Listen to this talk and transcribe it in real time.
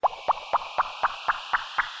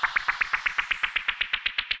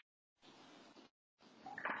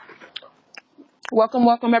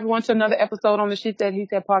Welcome everyone to another episode on the She Said He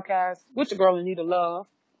Said podcast with your girl Anita Love.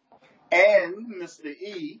 And Mr.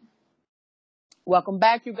 E. Welcome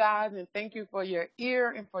back, you guys, and thank you for your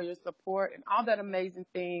ear and for your support and all that amazing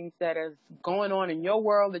things that is going on in your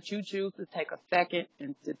world that you choose to take a second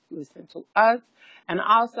and to listen to us. And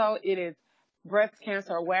also, it is Breast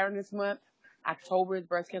Cancer Awareness Month. October is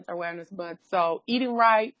Breast Cancer Awareness Month. So eating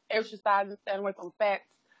right, exercising, staying away from fats,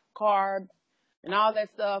 carbs, and all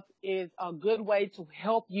that stuff is a good way to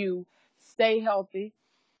help you stay healthy.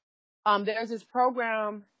 There's this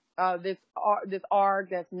program, this org,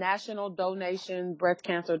 that's National Donation Breast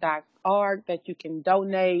Cancer.org, that you can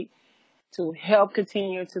donate to help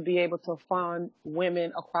continue to be able to fund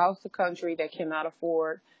women across the country that cannot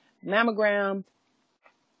afford mammograms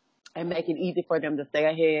and make it easy for them to stay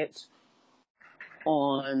ahead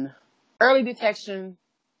on early detection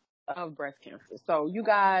of breast cancer. So you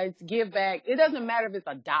guys give back. It doesn't matter if it's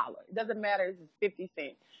 $1. It doesn't matter if it's 50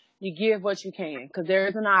 cents. You give what you can because there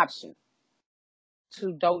is an option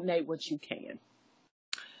to donate what you can.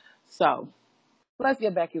 So let's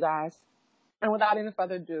get back, you guys. And without any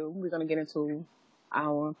further ado, we're going to get into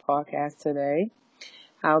our podcast today.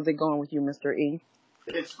 How's it going with you, Mr. E?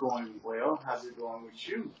 It's going well. How's it going with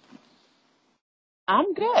you?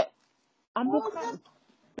 I'm good. I'm Well, okay.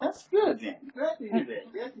 that's good then. Glad to hear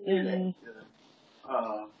that. Glad to hear that.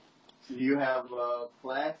 Do you have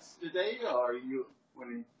class today, or are you?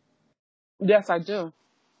 Yes, I do.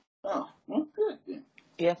 Oh, well, good then.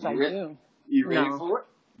 Yes, I ready? do. You ready No. for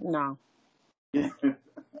No. it?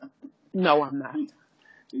 No, I'm not.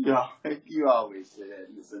 You always say that,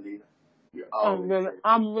 Miss Anita. You always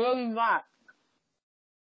I'm really not.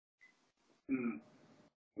 Wow.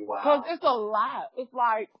 Because it's a lot. It's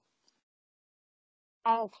like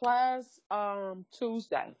on class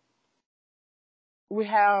Tuesday, we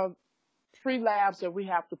have pre-labs that we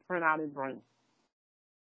have to print out and bring.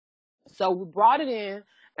 So we brought it in,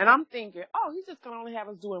 and I'm thinking, oh, he's just going to only have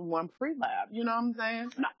us doing one pre-lab. You know what I'm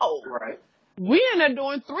saying? No. Right. We ended up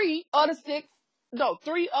doing 3 of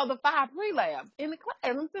the 5 pre-labs in the class.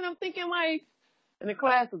 And I'm thinking, like, and the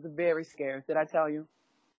class was very scarce, did I tell you?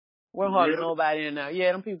 Wasn't hardly nobody in there.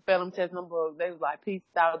 Yeah, them people fell them testing them books. They was like, peace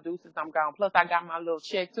out, deuces, I'm gone. Plus, I got my little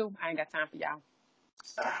check, too. I ain't got time for y'all.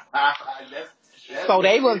 So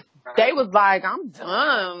they was like, I'm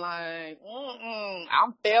done. Like,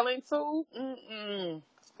 I'm failing too.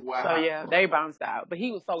 Wow. So yeah, they bounced out. But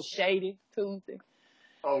he was so shady Tuesday.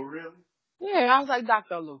 Oh, really? Yeah, I was like,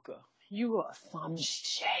 Dr. Luca, you are some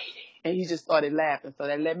shady. And he just started laughing. So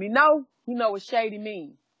that let me know, you know what shady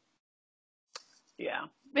means. Yeah.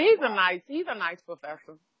 But he's a nice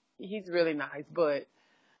professor. He's really nice, but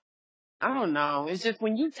I don't know. It's just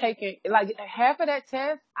when you take it, like half of that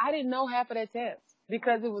test, I didn't know half of that test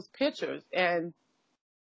because it was pictures, and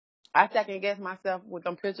I second guessed myself with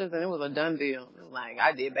them pictures, and it was a done deal. It was like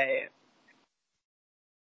I did bad.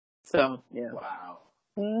 So yeah. Wow.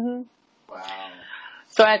 Wow.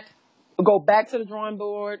 So I go back to the drawing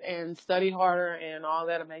board and study harder and all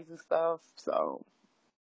that amazing stuff. So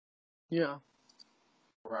yeah.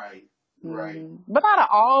 Right. Right. But out of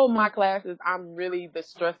all my classes, I'm really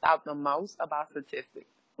stressed out the most about statistics.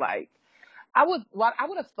 Like, I would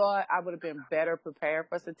have thought I would have been better prepared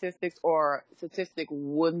for statistics, or statistics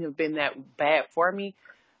wouldn't have been that bad for me.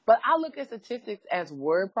 But I look at statistics as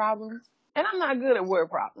word problems, and I'm not good at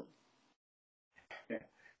word problems.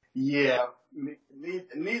 Yeah,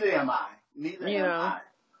 neither am I. Neither am I.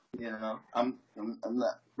 You know, I'm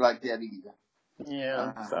not like that either.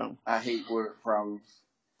 Yeah. So I hate word problems.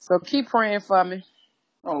 So keep praying for me.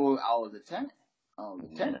 Oh, all the time. All the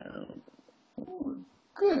time. Yeah. Oh,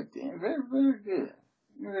 good then. Very, very good.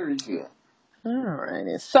 Very good. All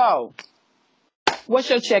righty. So, what's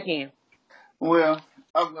your check-in? Well,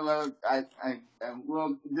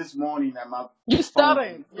 well, this morning at my You're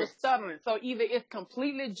stuttering. You're stuttering. So either it's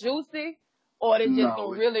completely juicy, or it's just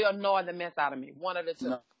gonna really annoy the mess out of me. One of the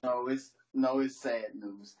two. No, it's sad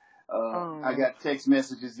news. I got text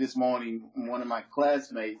messages this morning. One of my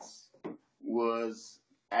classmates was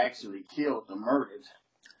actually killed or murdered.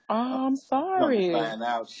 Oh, I'm sorry. Come to find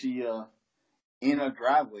out, she in her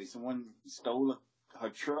driveway, someone stole her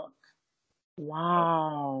truck.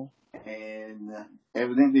 Wow. And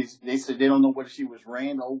evidently, they said they don't know whether she was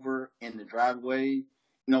ran over in the driveway,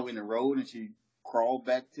 in the road, and she crawled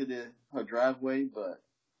back to her driveway, but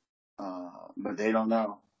they don't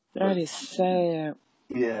know. That is sad.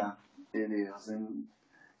 Yeah, it is, and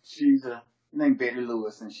she's named Betty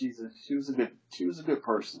Lewis, and she was a good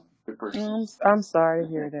person. Good person. I'm sorry to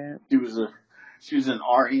hear that. She was an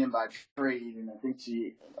RN by trade, and I think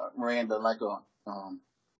she ran a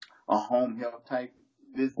home health type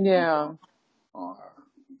business. Yeah. or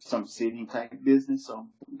some city type business. So,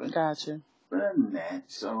 but Gotcha. other than that,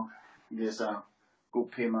 so I guess I'll go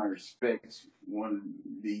pay my respects one of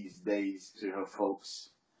these days to her folks.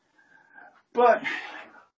 But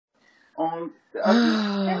on the other,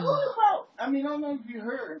 and what about? I mean, I don't know if you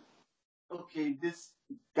heard. Okay, this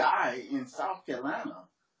guy in South Carolina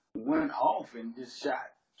went off and just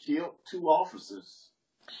killed 2 officers.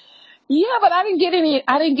 Yeah, but I didn't get any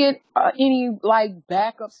like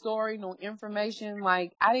backup story, no information.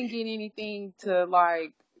 Like I didn't get anything to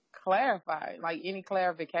like clarify, like any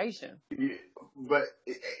clarification. Yeah, but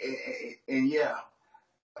and yeah,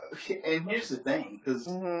 and here's the thing, because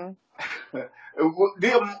Mhm. the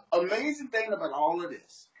amazing thing about all of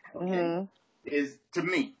this, okay, Mhm. is to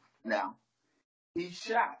me now he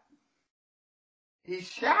shot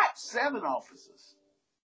 7 officers.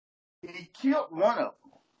 He killed one of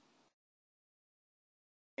them,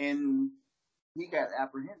 and he got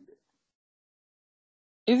apprehended.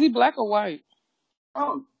 Is he black or white?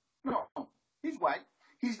 Oh no, he's white.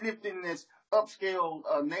 He's lived in this upscale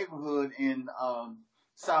neighborhood in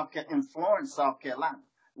Florence, South Carolina,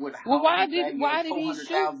 with Well, houses why valued did he shoot?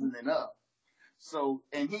 400,000 and up. So,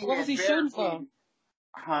 and he What was he shooting for?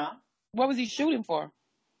 Huh? What was he shooting for?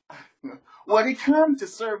 Well, they come to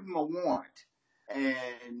serve him a warrant,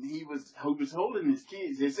 and he was holding his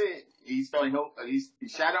kids. They said he shot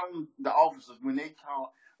on the officers when they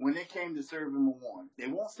came to serve him a warrant. They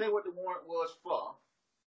won't say what the warrant was for,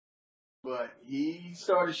 but he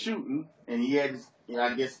started shooting, and he had his,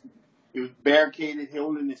 I guess he was barricaded,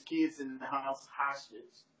 holding his kids in the house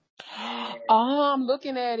hostage. I'm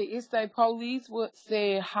looking at it. It say police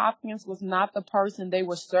said Hopkins was not the person they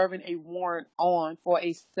were serving a warrant on for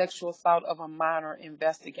a sexual assault of a minor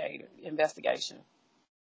investigation.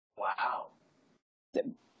 Wow.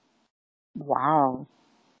 Wow.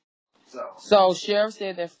 So So sheriff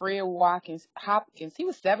said that Fred Hopkins, he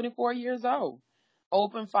was 74 years old,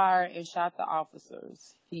 opened fire and shot the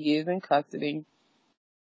officers. He is in custody.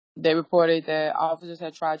 They reported that officers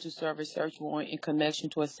had tried to serve a search warrant in connection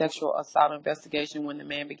to a sexual assault investigation when the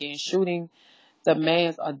man began shooting. The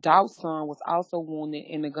man's adult son was also wounded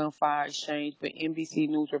in the gunfire exchange, but NBC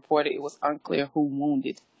News reported it was unclear who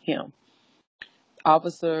wounded him.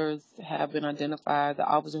 Officers have been identified. The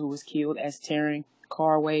officer who was killed as Terry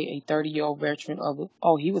Carway, a 30-year-old veteran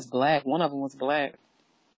he was black. One of them was black.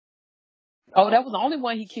 Oh, that was the only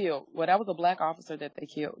one he killed. Well, that was a black officer that he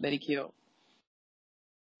killed.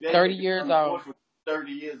 30 years old.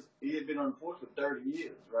 30 years. He had been on the force for 30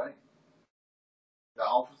 years, right? The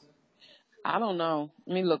officer? I don't know.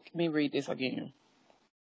 Let me read this again.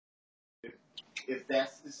 If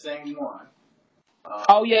that's the same one.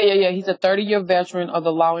 Yeah. He's a 30-year veteran of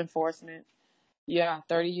the law enforcement. Yeah,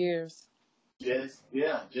 30 years. I think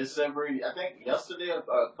yesterday or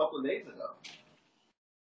a couple of days ago.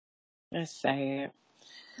 That's sad.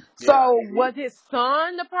 So was his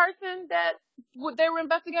son the person that they were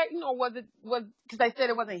investigating, or was because they said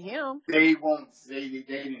it wasn't him? They won't say that.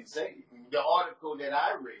 They didn't say. The article that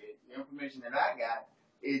I read, the information that I got,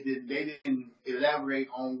 is that they didn't elaborate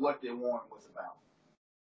on what the warrant was about.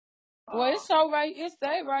 Well, it's so right. It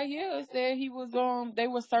said right here. It said he was They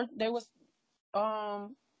was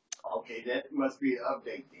Okay, that must be an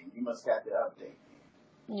update then. You must have the update.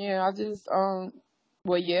 Yeah, I just update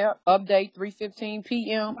 3:15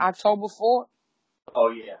 p.m. October 4th. Oh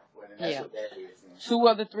yeah, well, that's what that is. Then. 2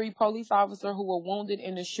 of the 3 police officers who were wounded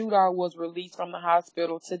in the shootout was released from the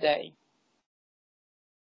hospital today.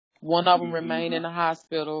 One of them remained in the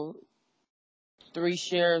hospital. 3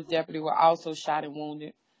 sheriff's deputies were also shot and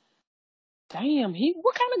wounded. Damn,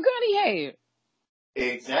 what kind of gun he had?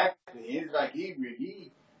 Exactly. It's like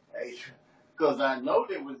because I know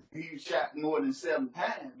he shot more than 7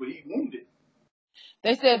 times, but he wounded.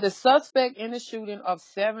 They said the suspect in the shooting of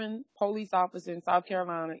 7 police officers in South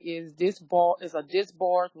Carolina is a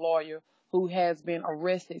disbarred lawyer who has been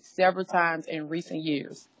arrested several times in recent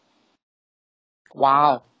years.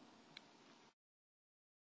 Wow.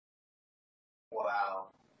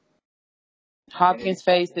 Hopkins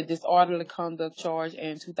faced the disorderly conduct charge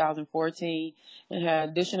in 2014 and had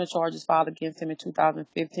additional charges filed against him in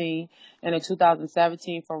 2015 and in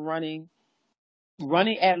 2017 for running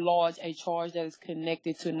at large, a charge that is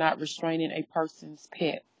connected to not restraining a person's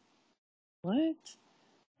pet. What?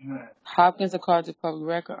 Hopkins, according to public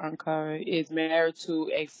record uncovered, is married to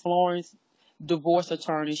a Florence divorce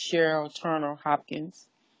attorney, Cheryl Turner Hopkins.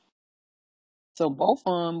 So both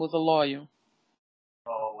of them was a lawyer.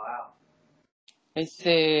 Oh, wow. They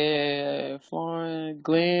said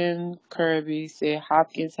Glenn Kirby said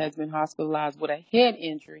Hopkins has been hospitalized with a head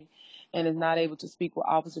injury and is not able to speak with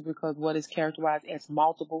officers because what is characterized as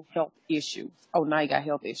multiple health issues. Oh, now you got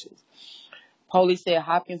health issues. Police said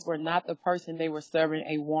Hopkins were not the person they were serving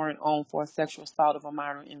a warrant on for a sexual assault of a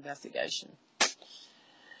minor investigation.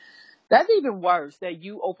 That's even worse, that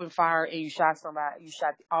you opened fire and you shot somebody. You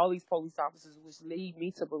shot all these police officers, which lead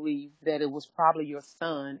me to believe that it was probably your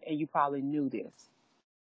son and you probably knew this.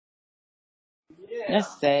 Yeah.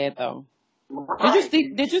 That's sad, though. Right.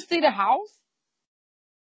 Did you see the house?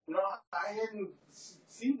 No, I hadn't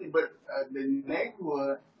seen it, but the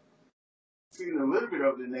neighborhood, seen a little bit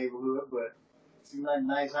of the neighborhood, but it seemed like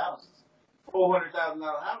nice houses. $400,000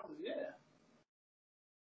 houses, yeah.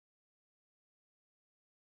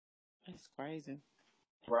 That's crazy.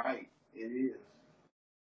 Right, it is.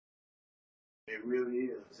 It really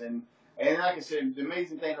is. And like I said, the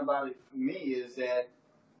amazing thing about it for me is that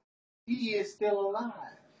he is still alive.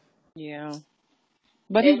 Yeah.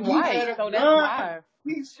 But he's white, so that's why.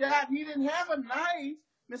 He shot. He didn't have a knife,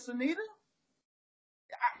 Miss Anita.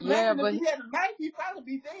 Yeah, but if he had a knife, he'd probably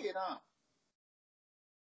be dead, huh?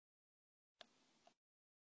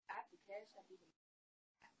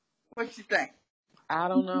 What you think? I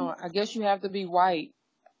don't know. I guess you have to be white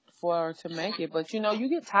to make it. But you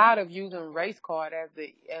get tired of using race card as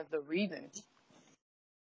the reason.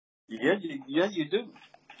 Yeah, you do.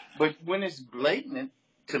 But when it's blatant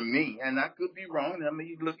to me, and I could be wrong. I mean,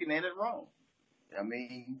 you're looking at it wrong. I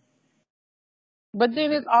mean. But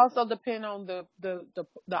then it also depends on the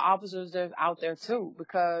officers that's out there too,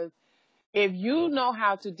 because if you know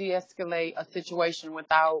how to de-escalate a situation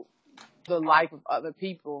without the life of other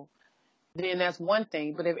people, then that's one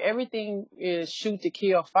thing. But if everything is shoot to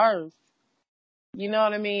kill first, you know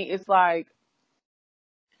what I mean? It's like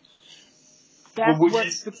that's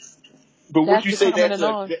But would you say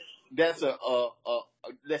that's a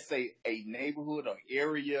let's say a neighborhood or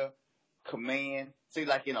area command? Say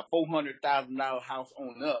like in a $400,000 house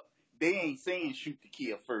on up, they ain't saying shoot to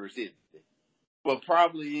kill first, is it? But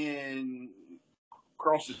probably in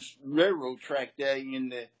across the railroad track there in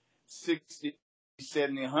the $60,000,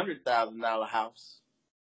 $70,000, $100,000 house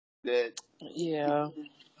that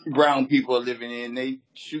brown people are living in, they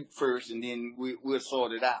shoot first and then we'll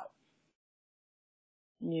sort it out.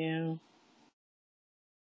 Yeah.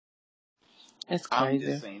 It's crazy.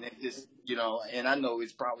 I'm just saying that just and I know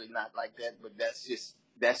it's probably not like that, but that's just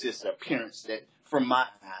the appearance that from my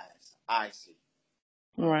eyes I see.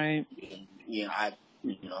 Right.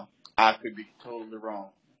 I could be totally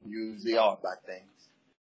wrong. Usually are about things.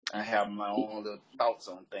 I have my own little thoughts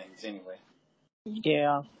on things anyway.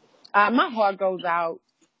 Yeah. My heart goes out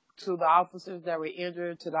to the officers that were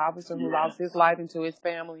injured, to the officer who lost his life, and to his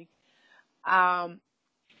family. I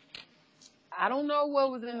don't know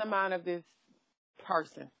what was in the mind of this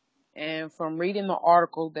person. And from reading the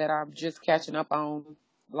article that I'm just catching up on,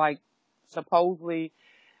 like, supposedly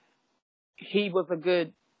he was a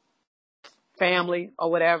good family or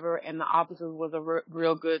whatever, and the officer was a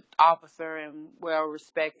real good officer and well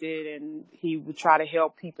respected, and he would try to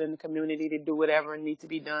help people in the community to do whatever needs to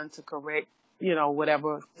be done to correct,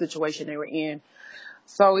 whatever situation they were in.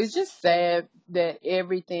 So it's just sad that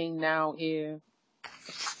everything now is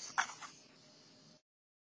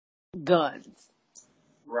guns.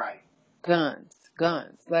 Right. Guns.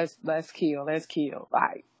 Let's kill. Like,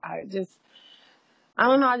 I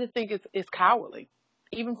don't know. I just think it's cowardly,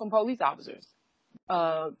 even from police officers.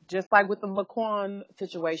 Just like with the McQuan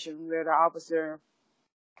situation where the officer,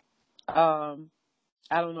 I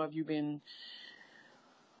don't know if you've been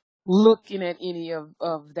looking at any of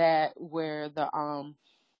that where the, oh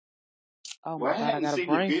my God, I got a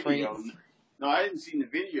brain freeze. No, I hadn't seen the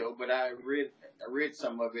video, but I read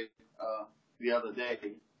some of it, the other day.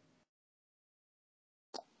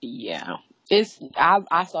 Yeah.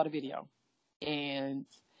 I saw the video, and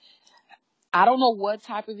I don't know what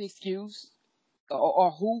type of excuse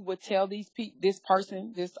or who would tell this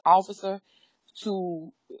officer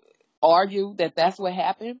to argue that that's what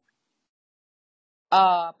happened.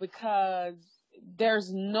 Because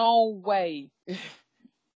there's no way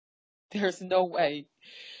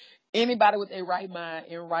anybody with a right mind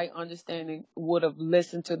and right understanding would have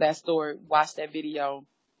listened to that story, watched that video,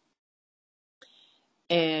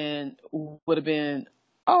 and would have been,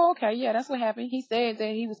 oh, okay, yeah, that's what happened. He said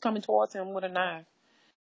that he was coming towards him with a knife.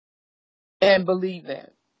 And believe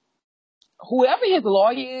that. Whoever his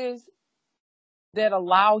lawyer is that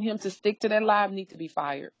allowed him to stick to that lie need to be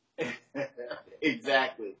fired.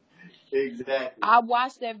 Exactly. I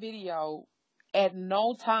watched that video. At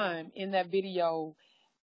no time in that video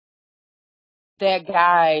that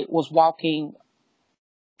guy was walking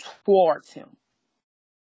towards him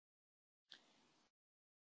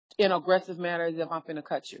in an aggressive manner as if I'm finna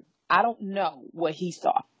cut you. I don't know what he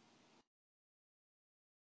saw.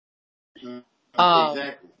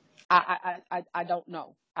 Exactly. I don't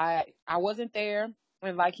know. I wasn't there,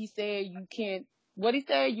 and like he said, you can't. What he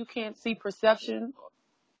said, you can't see perception.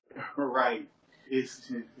 Right.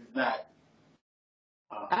 It's not.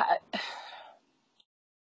 I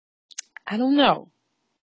I don't know.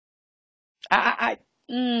 I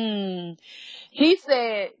He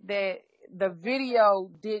said that the video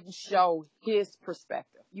didn't show his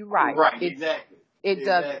perspective. You're right. Right. Exactly. It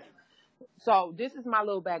doesn't. So this is my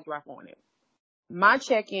little backdrop on it. My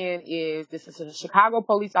check-in is this is a Chicago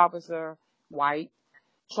police officer, white,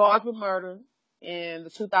 charged with murder in the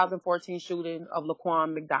 2014 shooting of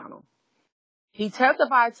Laquan McDonald. He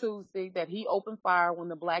testified Tuesday that he opened fire when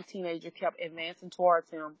the black teenager kept advancing towards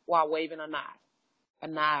him while waving a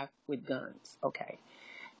knife with guns. Okay.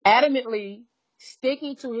 Adamantly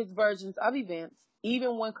sticking to his versions of events,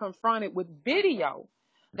 even when confronted with video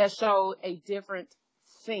that showed a different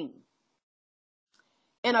scene.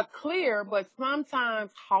 In a clear but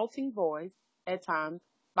sometimes halting voice, at times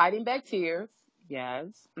fighting back tears, yes.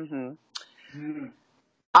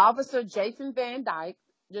 Officer Jason Van Dyke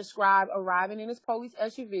described arriving in his police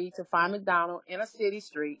SUV to find McDonald in a city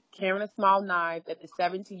street carrying a small knife that the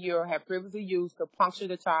 17-year-old had previously used to puncture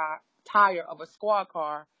the tire of a squad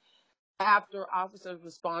car after officers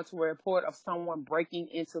responded to a report of someone breaking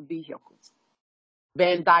into vehicles.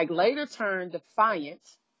 Van Dyke later turned defiant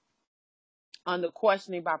under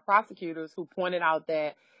questioning by prosecutors who pointed out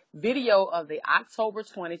that video of the October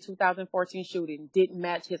 20, 2014 shooting didn't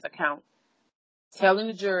match his account, telling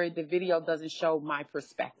the jury the video doesn't show my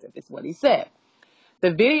perspective, is what he said.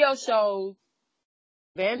 The video shows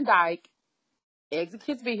Van Dyke exit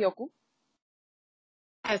his vehicle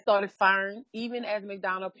and started firing even as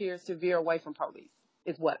McDonald appears to veer away from police,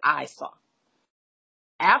 is what I saw.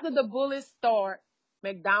 After the bullets start,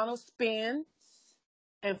 McDonald spins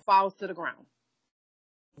and falls to the ground.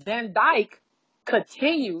 Van Dyke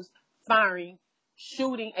continues firing,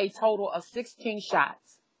 shooting a total of 16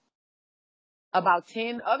 shots. About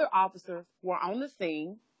 10 other officers were on the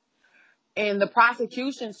scene, and the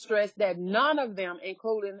prosecution stressed that none of them,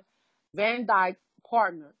 including Van Dyke's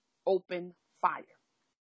partner, opened fire.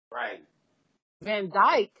 Right. Van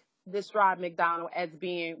Dyke described McDonald as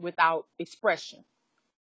being without expression,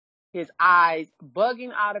 his eyes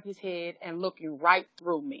bugging out of his head and looking right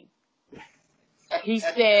through me. He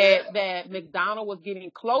said that McDonald was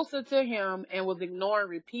getting closer to him and was ignoring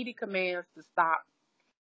repeated commands to stop,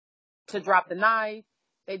 to drop the knife.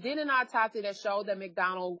 They did an autopsy that showed that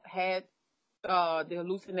McDonald had the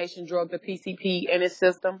hallucination drug, the PCP, in his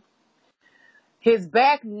system. His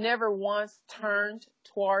back never once turned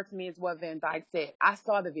towards me, is what Van Dyke said. I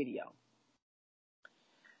saw the video.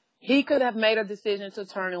 He could have made a decision to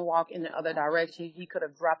turn and walk in the other direction. He could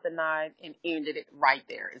have dropped the knife and ended it right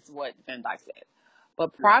there, is what Van Dyke said.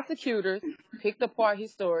 But prosecutors picked apart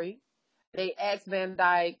his story. They asked Van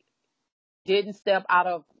Dyke didn't step out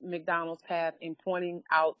of McDonald's path in pointing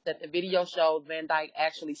out that the video showed Van Dyke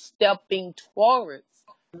actually stepping towards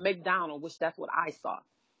McDonald, which that's what I saw.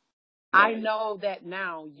 Right. I know that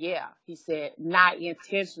now, yeah, he said, not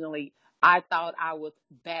intentionally. I thought I was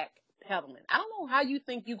backpedaling. I don't know how you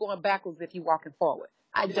think you're going backwards if you're walking forward.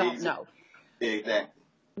 I don't know. Exactly.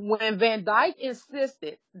 When Van Dyke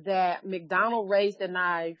insisted that McDonald raised the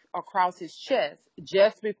knife across his chest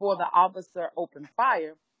just before the officer opened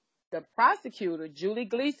fire, the prosecutor, Julie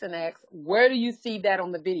Gleason, asked, where do you see that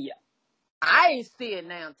on the video? I ain't see it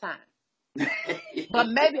now time. But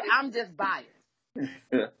maybe I'm just biased.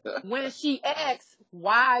 When she asked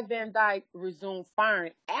why Van Dyke resumed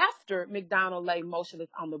firing after McDonald lay motionless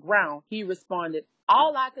on the ground, he responded,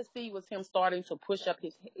 all I could see was him starting to push up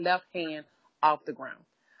his left hand off the ground.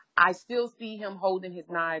 I still see him holding his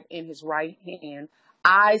knife in his right hand,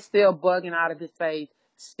 eyes still bugging out of his face,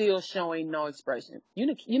 still showing no expression.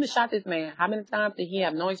 You shot this man. How many times did he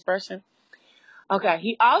have no expression? Okay,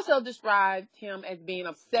 he also described him as being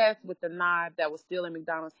obsessed with the knife that was still in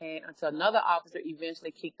McDonald's hand until another officer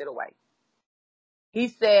eventually kicked it away. He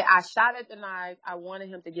said, I shot at the knife. I wanted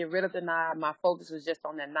him to get rid of the knife. My focus was just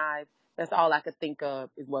on that knife. That's all I could think of,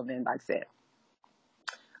 is what Van Dyke said.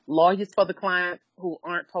 Lawyers for the clients who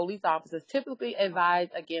aren't police officers typically advise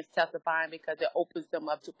against testifying because it opens them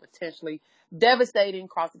up to potentially devastating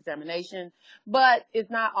cross-examination, but it's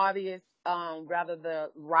not obvious. Rather, the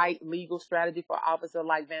right legal strategy for an officer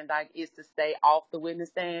like Van Dyke is to stay off the witness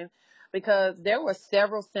stand, because there were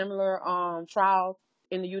several similar trials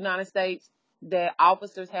in the United States that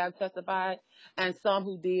officers have testified, and some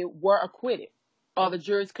who did were acquitted, or the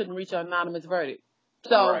juries couldn't reach an anonymous verdict.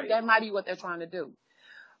 So That might be what they're trying to do.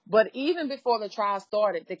 But even before the trial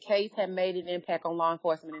started, the case had made an impact on law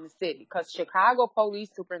enforcement in the city because Chicago Police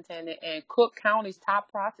Superintendent and Cook County's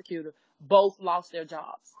top prosecutor both lost their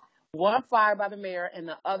jobs. One fired by the mayor and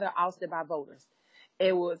the other ousted by voters.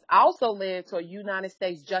 It was also led to a United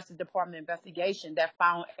States Justice Department investigation that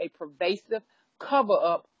found a pervasive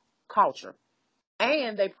cover-up culture.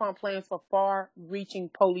 And they prompt plans for far-reaching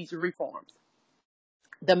police reforms.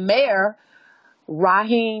 The mayor,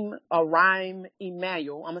 Raheem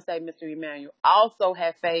Emanuel, I'm going to say Mr. Emanuel, also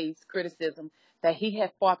had faced criticism that he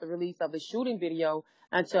had fought the release of the shooting video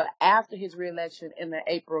until after his re-election in the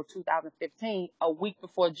April 2015, a week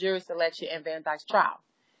before jury selection in Van Dyke's trial.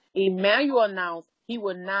 Emanuel announced he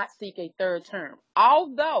would not seek a third term,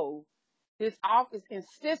 although his office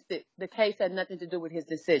insisted the case had nothing to do with his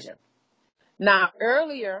decision. Now,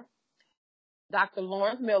 earlier, Dr.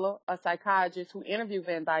 Lawrence Miller, a psychiatrist who interviewed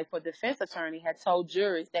Van Dyke for defense attorney, had told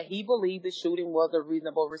juries that he believed the shooting was a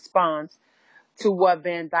reasonable response to what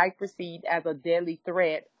Van Dyke perceived as a deadly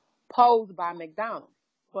threat posed by McDonald.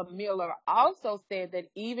 But Miller also said that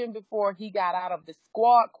even before he got out of the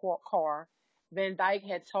squad car, Van Dyke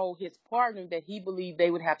had told his partner that he believed they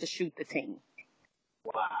would have to shoot the teen.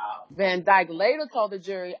 Wow. Van Dyke later told the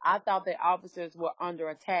jury, "I thought the officers were under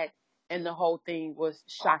attack and the whole thing was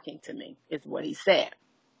shocking to me," is what he said.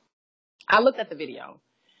 I looked at the video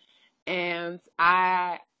and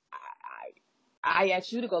I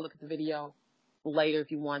asked you to go look at the video later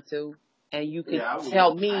if you want to. And you can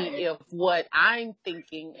tell me if what I'm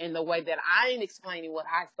thinking and the way that I'm explaining what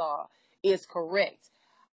I saw is correct.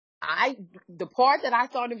 The part that I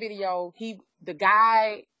saw in the video, the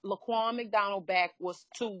guy, Laquan McDonald back was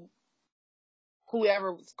to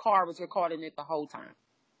whoever's car was recording it the whole time.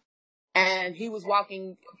 And he was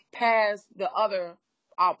walking past the other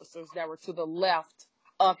officers that were to the left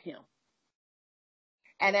of him.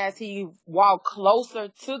 And as he walked closer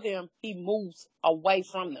to them, he moves away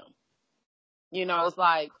from them. You know, it's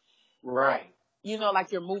like, right. You know,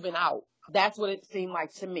 like you're moving out. That's what it seemed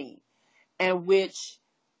like to me. And which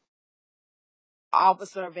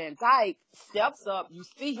Officer Van Dyke steps up, you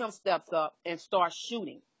see him steps up and starts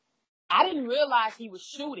shooting. I didn't realize he was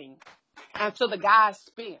shooting until the guy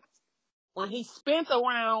spent. When he spent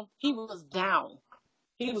around, he was down.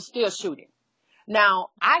 He was still shooting.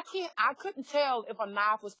 Now, I couldn't tell if a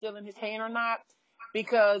knife was still in his hand or not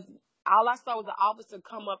because all I saw was the officer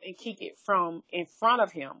come up and kick it from in front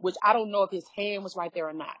of him, which I don't know if his hand was right there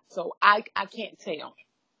or not. So I can't tell.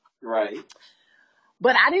 Right.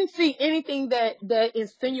 But I didn't see anything that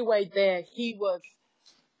insinuate that he was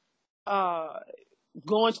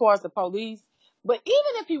going towards the police. But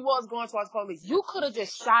even if he was going towards the police, you could have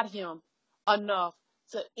just shot him enough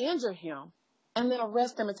to injure him and then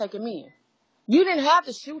arrest him and take him in. You didn't have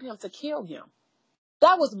to shoot him to kill him.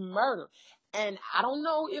 That was murder. And I don't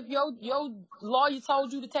know if your lawyer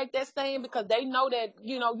told you to take that stand because they know that,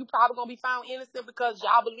 you know, you probably going to be found innocent because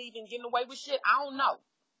y'all believe in getting away with shit. I don't know.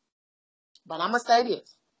 But I'm going to say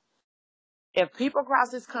this. If people across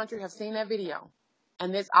this country have seen that video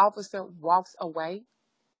and this officer walks away,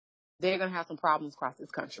 they're going to have some problems across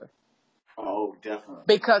this country. Oh, definitely.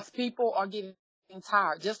 Because people are getting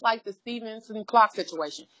tired. Just like the Stevenson Clark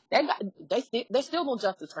situation. They still want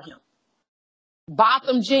justice for him.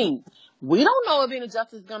 Botham Jean. We don't know if any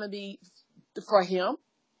justice is going to be for him.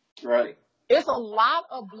 Right. It's a lot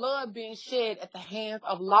of blood being shed at the hands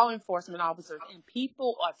of law enforcement officers, and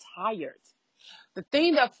people are tired. The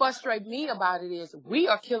thing that frustrates me about it is we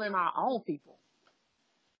are killing our own people.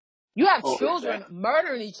 You have children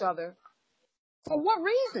murdering each other. For what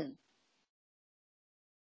reason?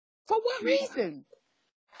 For what reason?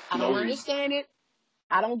 I don't understand it.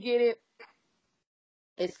 I don't get it.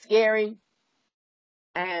 It's scary.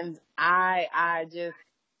 And I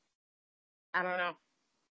don't know.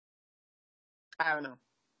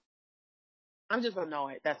 I'm just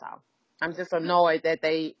annoyed. That's all. I'm just annoyed that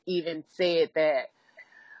they even said that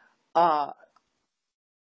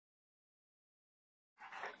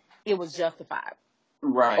it was justified.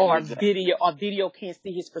 Right. Or video can't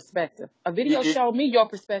see his perspective. A video showed me your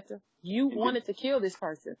perspective. You wanted to kill this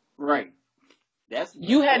person. Right.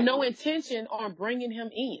 You had no intention on bringing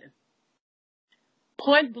him in.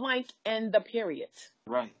 Point blank and the period.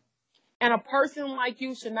 Right. And a person like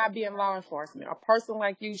you should not be in law enforcement. A person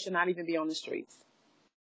like you should not even be on the streets.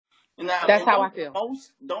 Now, that's how I feel.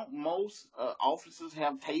 Don't most officers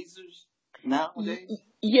have tasers nowadays?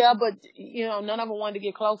 Yeah, but you know, none of them wanted to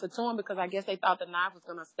get closer to him because I guess they thought the knife was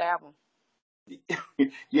going to stab him.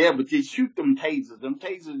 Yeah, but they shoot them tasers. Them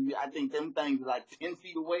tasers, I think them things are like 10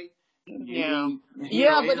 feet away.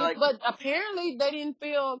 But apparently they didn't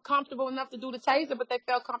feel comfortable enough to do the taser, but they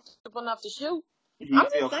felt comfortable enough to shoot. He I'm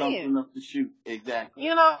just felt comfortable saying. enough to shoot. Exactly.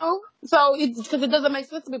 You know, so it's because it doesn't make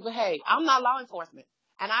sense to me. But hey, I'm not law enforcement,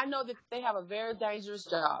 and I know that they have a very dangerous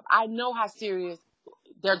job. I know how serious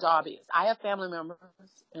their job is. I have family members,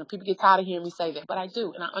 and people get tired of hearing me say that, but I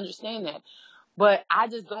do, and I understand that. But I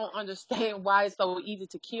just don't understand why it's so easy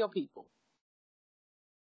to kill people.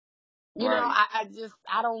 You know, Right.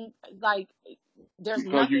 I don't like. There's Because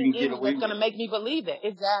you nothing can in get me away that's with gonna it. make me believe that.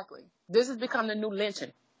 Exactly. This has become the new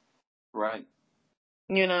lynching. Right.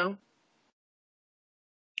 You know.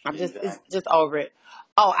 It's Exactly. just over it.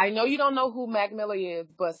 Oh, I know you don't know who Mac Miller is,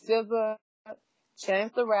 but SZA,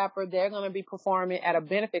 Chance the Rapper, they're going to be performing at a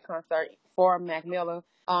benefit concert for Mac Miller.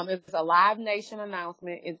 It's a Live Nation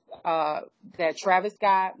announcement. It's that Travis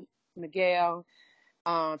Scott, Miguel,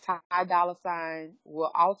 Ty Dolla $ign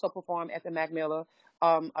will also perform at the Mac Miller.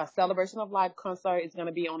 A Celebration of Life concert is going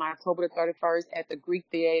to be on October the 31st at the Greek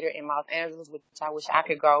Theater in Los Angeles, which I wish I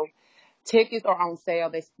could go. Tickets are on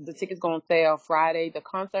sale. The tickets go on sale Friday. The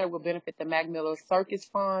concert will benefit the Mac Miller Circus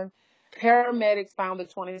Fund. Paramedics found the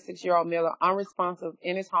 26-year-old Miller unresponsive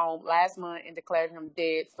in his home last month and declared him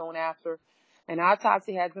dead soon after. An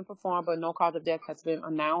autopsy has been performed, but no cause of death has been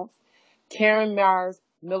announced. Karen Myers,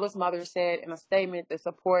 Miller's mother, said in a statement, the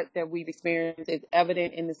support that we've experienced is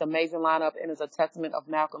evident in this amazing lineup and is a testament of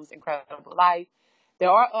Malcolm's incredible life.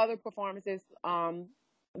 There are other performances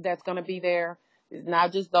that's going to be there. It's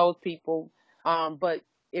not just those people. But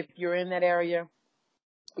if you're in that area,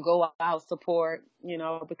 go out, support,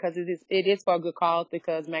 because it is for a good cause,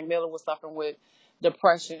 because Mac Miller was suffering with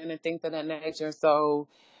depression and things of that nature. So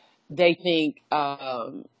they think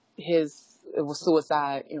it was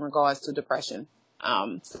suicide in regards to depression.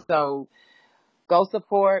 So go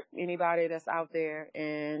support anybody that's out there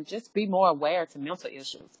and just be more aware to mental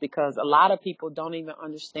issues, because a lot of people don't even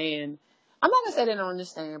understand. I'm not going to say they don't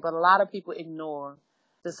understand, but a lot of people ignore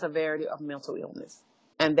the severity of mental illness,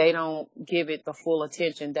 and they don't give it the full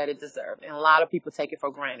attention that it deserves. And a lot of people take it for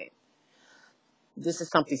granted. This is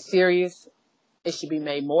something serious. It should be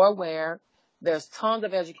made more aware. There's tons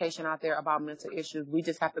of education out there about mental issues. We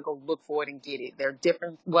just have to go look for it and get it. There are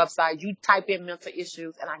different websites. You type in mental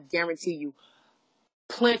issues, and I guarantee you,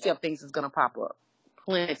 plenty of things is going to pop up.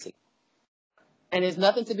 Plenty. And there's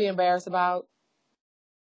nothing to be embarrassed about.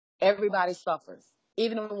 Everybody suffers.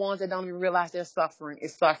 Even the ones that don't even realize they're suffering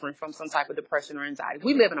is suffering from some type of depression or anxiety.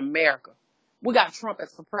 We live in America. We got Trump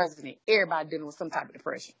as the president. Everybody dealing with some type of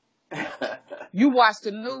depression. You watch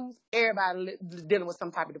the news, everybody dealing with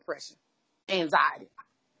some type of depression, anxiety.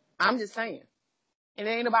 I'm just saying. And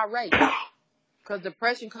it ain't about race. Because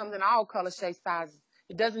depression comes in all colors, shapes, sizes.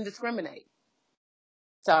 It doesn't discriminate.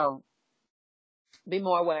 So, be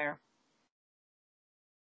more aware.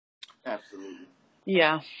 Absolutely.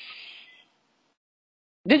 Yeah.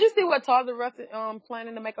 Did you see what Tarzan Russ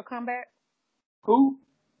planning to make a comeback? Who?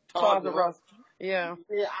 Tarzan Russ. Yeah.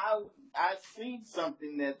 Yeah, I seen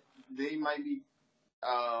something that they might be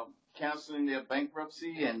canceling their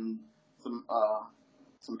bankruptcy, and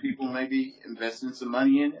some people may be investing some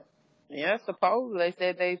money in it. Yeah, supposedly they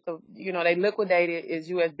said they liquidated his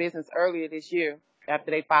U.S. business earlier this year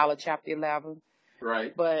after they filed a Chapter 11.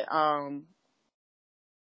 Right. But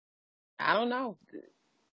I don't know.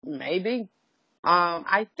 Maybe.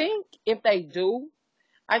 I think if they do,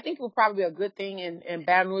 I think it would probably be a good thing in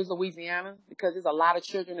Baton Rouge, Louisiana, because there's a lot of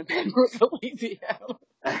children in Baton Rouge, Louisiana.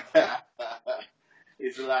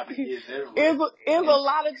 It's a lot of kids everywhere. It's a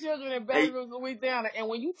lot of children in Baton Rouge, Louisiana. And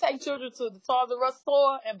when you take children to the Tarzan Russ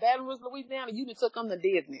store in Baton Rouge, Louisiana, you just took them to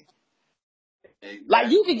Disney. Exactly. Like,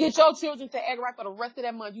 you can get your children to act right for the rest of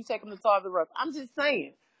that month. You take them to Tarzan Russ. I'm just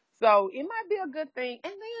saying. So it might be a good thing.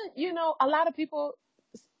 And then, a lot of people,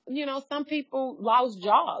 some people lost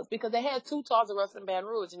jobs because they had two Tarzan Russ in Baton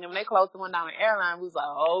Rouge. And then when they closed the one down in Airline, we was like,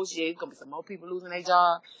 oh, shit, it's going to be some more people losing their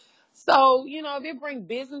job. So, if they bring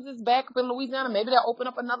businesses back up in Louisiana, maybe they'll open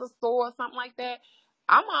up another store or something like that.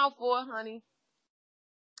 I'm all for it, honey.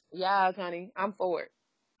 Yeah, honey, I'm for it.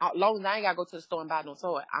 As long as I ain't got to go to the store and buy no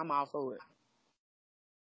toy, I'm all for it.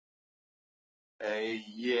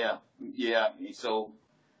 Yeah. So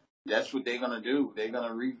that's what they're gonna do. They're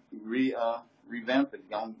gonna revamp it.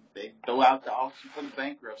 They throw out the auction for the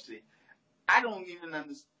bankruptcy. I don't even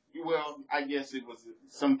understand. Well, I guess it was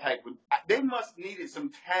some type of. They must needed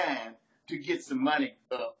some time to get some money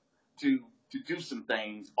up to do some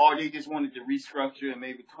things, or they just wanted to restructure and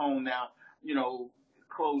maybe tone down.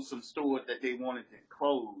 Close some stores that they wanted to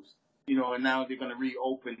close. And now they're going to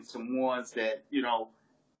reopen some ones that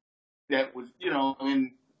that was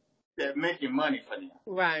and They're making money for them.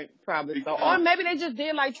 Right, probably so. Or maybe they just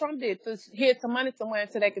did like Trump did to hid some money somewhere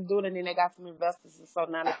until they could do it, and then they got some investors, and so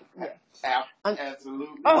now they can, yeah.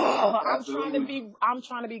 Absolutely. Oh, Absolutely. I'm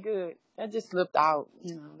trying to be good. That just slipped out,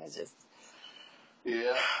 you know. That's just.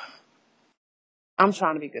 Yeah. I'm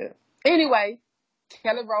trying to be good. Anyway,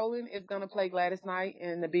 Kelly Rowland is gonna play Gladys Knight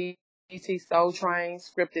in the BET Soul Train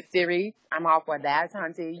scripted series. I'm all for that,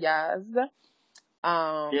 hunty. Yes. It's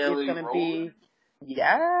gonna be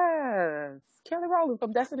Kelly Rowland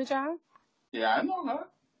from Destiny Child. Yeah, I know her.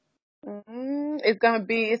 It's gonna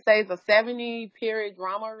be. It says a 70 period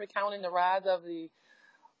drama recounting the rise of the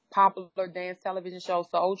popular dance television show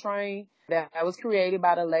Soul Train that was created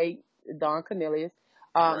by the late Don Cornelius.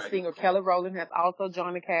 Right. Singer Kelly Rowland has also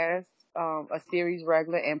joined the cast, a series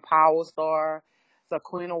regular and Power star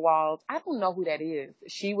Zaquina Walls. I don't know who that is.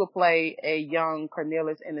 She will play a young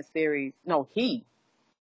Cornelius in the series. No,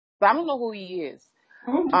 but I don't know who he is.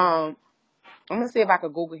 I'm gonna see if I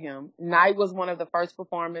could Google him. Knight was one of the first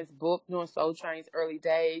performers booked during Soul Train's early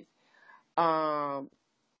days. 4-time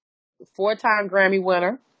Grammy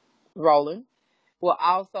winner Rowland will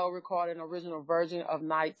also record an original version of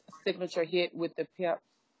Knight's signature hit with the Pep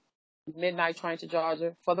Midnight Train to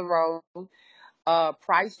Georgia for the role.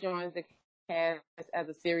 Price joins the cast as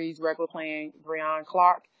a series regular playing Breon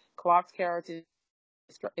Clark. Clark's character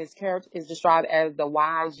is described as the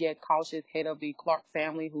wise yet cautious head of the Clark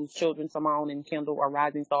family, whose children Simone and Kendall are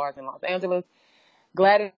rising stars in Los Angeles.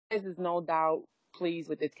 Gladys is no doubt pleased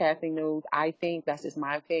with this casting news. I think that's just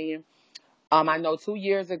my opinion. I know 2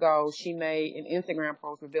 years ago she made an Instagram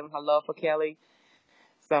post revealing her love for Kelly,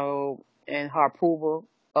 and her approval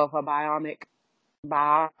of her biopic,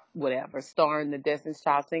 starring the Destiny's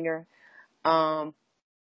Child singer.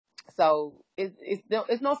 So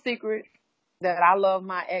it's no secret that I love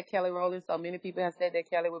my Kelly Rowland. So many people have said that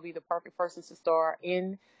Kelly would be the perfect person to star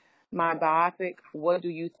in my biopic. What do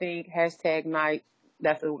you think? #Knight.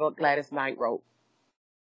 That's what Gladys Knight wrote.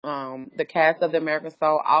 The cast of the American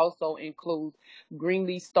Soul also includes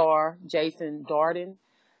Greenleaf star Jason Darden.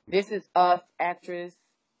 This Is Us actress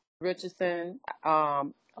Richardson,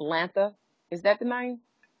 Lantha. Is that the name?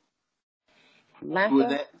 Who is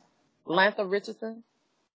that? Lantha Richardson.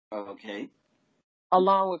 Okay.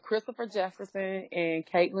 Along with Christopher Jefferson and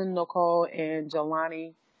Caitlin Nicole and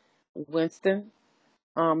Jelani Winston.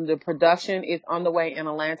 The production is underway in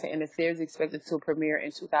Atlanta, and the series is expected to premiere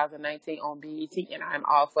in 2019 on BET, and I'm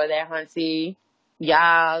all for that, hunty.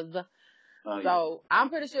 Yes. So I'm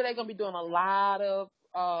pretty sure they're going to be doing a lot of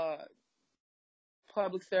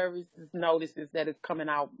public services notices that is coming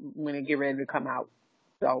out when it get ready to come out.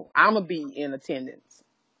 So I'm going to be in attendance.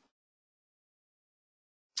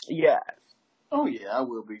 Yes. Oh, yeah, I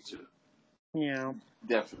will be too. Yeah.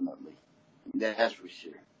 Definitely. That's for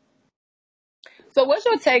sure. So what's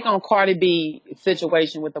your take on Cardi B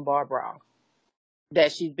situation with the bar bra?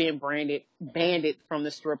 That she's being banned from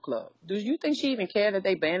the strip club. Do you think she even care that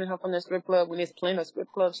they banned her from the strip club when there's plenty of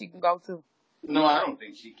strip clubs she can go to? No, I don't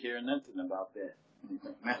think she cares nothing about that.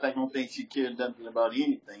 I don't think she cares nothing about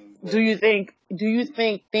anything. Do you think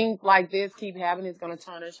things like this keep happening is going to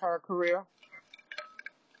tarnish her career?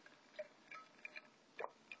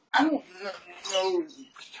 I don't know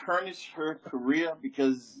tarnish her career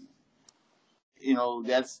because,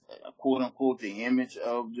 that's quote unquote the image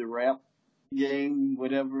of the rap game,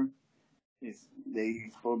 whatever.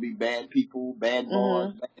 They supposed to be bad people, bad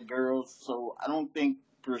boys, bad girls. So I don't think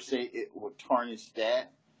per se it will tarnish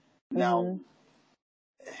that. Now,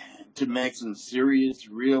 to make some serious,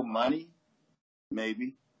 real money,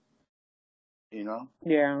 maybe.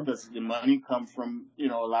 Yeah. Because the money comes from, a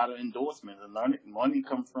lot of endorsements. And money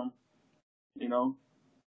comes from,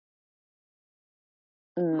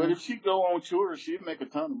 But if she go on tour, she'd make a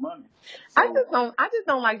ton of money. So, I just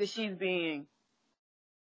don't like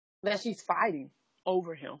that she's fighting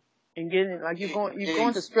over him and getting you're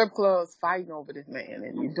going to strip clubs fighting over this man,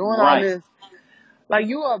 and you're doing all this. Like,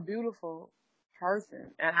 you are a beautiful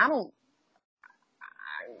person, and I don't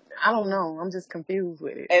know. I'm just confused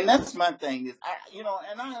with it. And that's my thing is,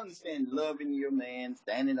 and I understand loving your man,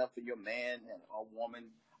 standing up for your man and a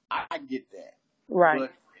woman. I get that. Right.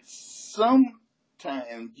 But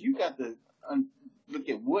sometimes you got to look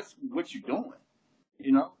at what you're doing.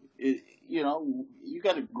 You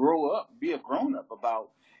got to grow up, be a grown up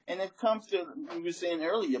about. And it comes to, we were saying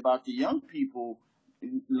earlier about the young people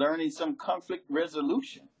learning some conflict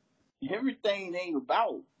resolution. Everything ain't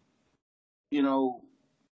about,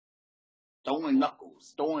 throwing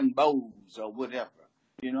knuckles, throwing bows, or whatever.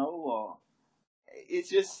 It's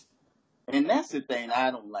just, and that's the thing I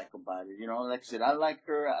don't like about it. Like I said, I like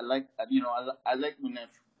her. I like, I like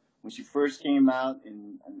when she first came out,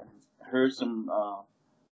 and heard some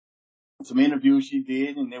interviews she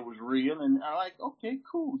did, and it was real, and I like, okay,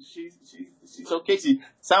 cool. She's okay. She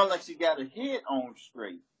sounds like she got her head on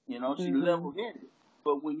straight. You know, she level headed.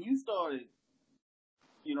 But when you started,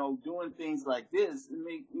 you know, doing things like this, it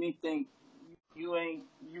made me think you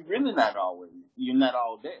really not always, you're not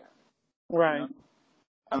all there. Right. You know?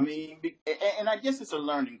 I mean, and I guess it's a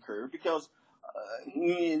learning curve, because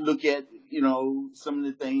you look at, you know, some of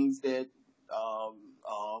the things that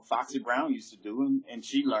Foxy Brown used to do, and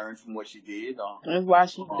she learned from what she did. That's why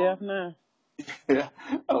she's deaf now.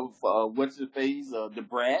 Of what's the face? The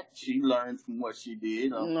Brat. She learned from what she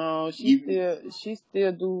did. No, she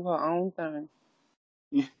still do her own thing.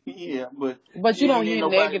 Yeah, but you don't hear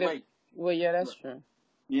negative. Well, yeah, that's true.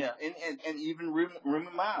 Yeah, and even Remy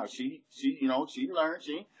Miles, she you know, she learned,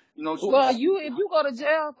 she, you know. Well, if you go to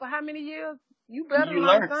jail for how many years, you better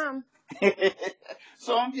learn something.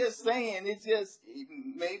 So I'm just saying, it's just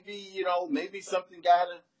maybe, you know, maybe something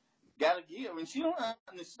gotta give, and she don't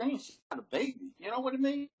understand. She's not a baby, you know what I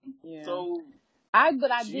mean? Yeah. So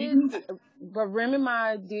but Remy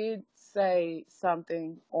Ma did say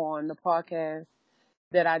something on the podcast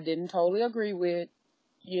that I didn't totally agree with.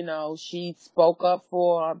 You know, she spoke up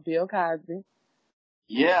for Bill Cosby.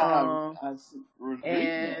 Yeah,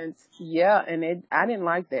 and I didn't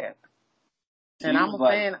like that. And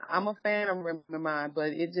I'm a fan of Remy Ma,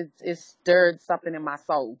 but it stirred something in my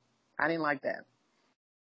soul. I didn't like that.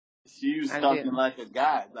 She was talking like a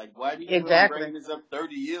guy. Like, why do you bring this up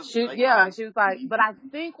 30 years ago? She was like, but I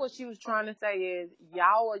think what she was trying to say is,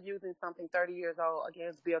 y'all are using something 30 years old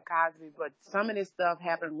against Bill Cosby, but some of this stuff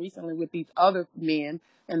happened recently with these other men,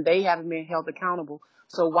 and they haven't been held accountable.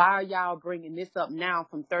 So why are y'all bringing this up now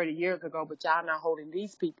from 30 years ago, but y'all not holding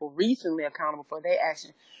these people recently accountable for their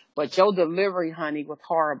action? But your delivery, honey, was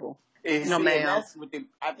horrible. No, ma'am. That's what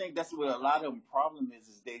I think that's what a lot of them problem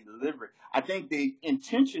is they deliver. I think the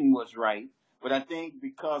intention was right, but I think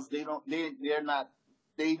because they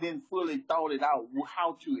didn't fully thought it out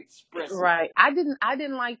how to express it. Right. I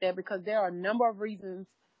didn't like that, because there are a number of reasons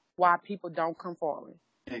why people don't come forward.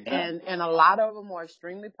 Exactly. And a lot of them are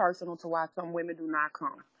extremely personal to why some women do not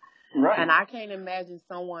come. Right. And I can't imagine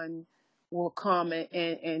someone will come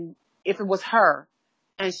and if it was her,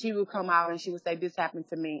 and she would come out and she would say, this happened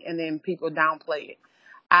to me, and then people downplay it.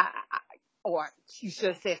 Or you should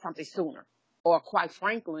have said something sooner. Or quite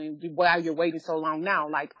frankly, why you're waiting so long now?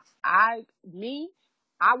 Like, I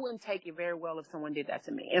wouldn't take it very well if someone did that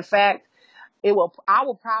to me. In fact, I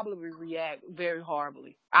will probably react very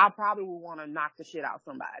horribly. I probably would want to knock the shit out of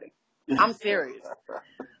somebody. I'm serious.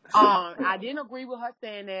 I didn't agree with her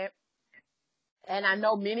saying that. And I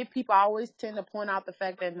know many people always tend to point out the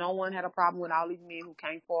fact that no one had a problem with all these men who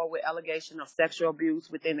came forward with allegation of sexual abuse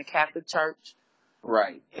within the Catholic Church.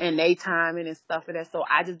 Right. And they timing and stuff like that. So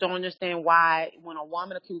I just don't understand why, when a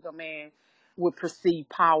woman accuses a man with perceived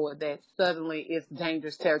power, that suddenly it's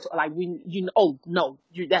dangerous territory. Like,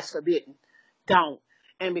 that's forbidden. Don't.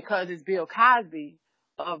 And because it's Bill Cosby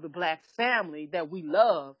of the black family that we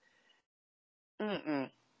love,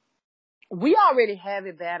 we already have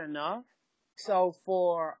it bad enough. So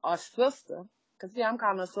for a sister, because I'm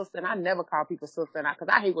calling her sister, and I never call people sister, because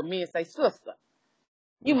I hate when men say sister.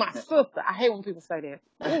 You my sister. I hate when people say that.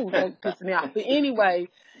 Ooh, that pisses me off. But anyway,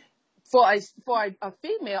 for a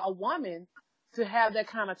female, a woman, to have that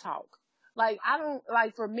kind of talk, like, I don't,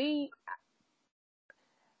 like, for me,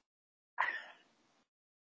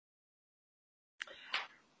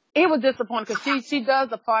 it was disappointing, because she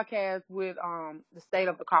does a podcast with the State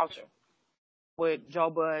of the Culture with Joe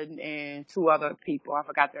Budden and two other people. I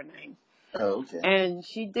forgot their names. Oh, okay. And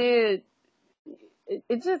she did.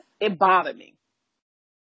 It bothered me.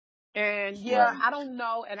 And right. I don't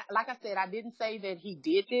know. And like I said, I didn't say that he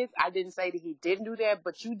did this. I didn't say that he didn't do that.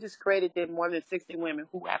 But you discredited more than 60 women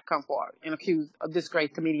who have come forward and accused a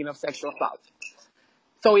disgraced comedian of sexual assault.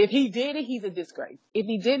 So if he did it, he's a disgrace. If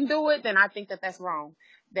he didn't do it, then I think that that's wrong,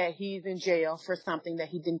 that he's in jail for something that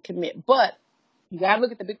he didn't commit. But you got to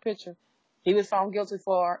look at the big picture. He was found guilty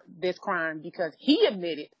for this crime because he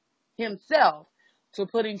admitted himself to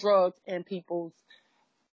putting drugs in people's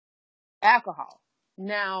alcohol.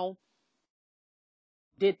 Now,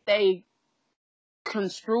 did they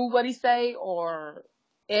construe what he said or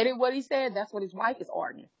edit what he said? That's what his wife is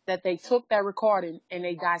arguing. That they took that recording and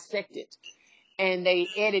they dissected and they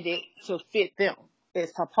edited it to fit them.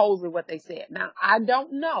 It's supposedly what they said. Now, I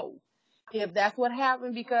don't know if that's what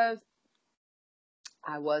happened because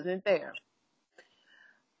I wasn't there.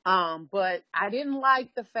 But I didn't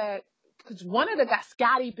like the fact, because one of the guys,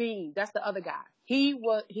 Scotty Beam, that's the other guy. He's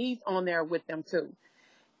on there with them too.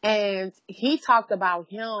 And he talked about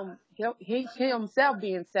he himself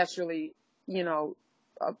being sexually,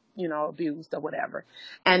 abused or whatever.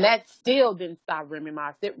 And that still didn't stop Remy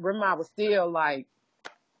Ma. Remy Ma was still like,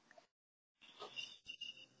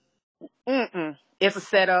 it's a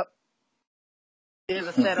setup. It's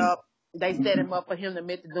a setup. They set him up for him to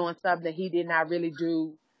admit to doing something that he did not really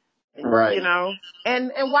do. Right.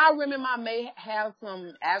 And while Remy Ma may have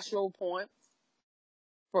some actual points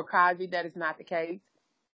for Cosby, that is not the case.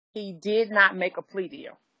 He did not make a plea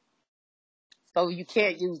deal. So you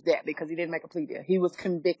can't use that because he didn't make a plea deal. He was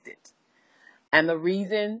convicted. And the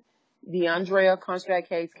reason the Andrea Contract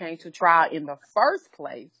case came to trial in the first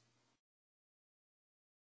place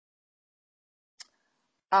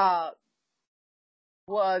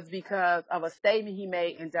was because of a statement he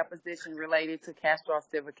made in deposition related to Castro's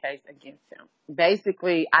civil case against him.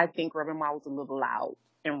 Basically, I think Remy Ma was a little loud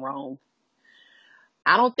and wrong.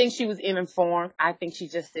 I don't think she was uninformed. I think she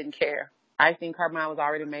just didn't care. I think her mind was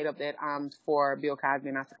already made up that I'm for Bill Cosby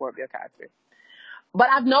and I support Bill Cosby. But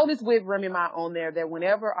I've noticed with Remy Ma on there that when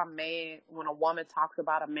a woman talks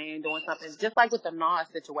about a man doing something, just like with the Nas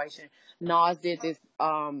situation, Nas did this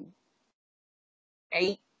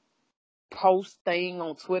 8-post thing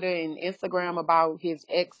on Twitter and Instagram about his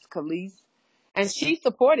ex Khalees, and she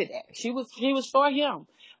supported that. She was for him.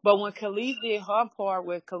 But when Khalees did her part,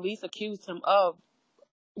 where Khalees accused him of,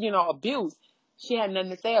 abuse, she had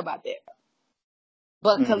nothing to say about that.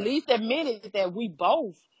 But Khalees admitted that we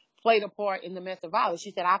both played a part in domestic violence. She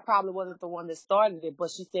said, I probably wasn't the one that started it, but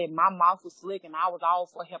she said my mouth was slick and I was all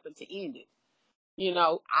for helping to end it.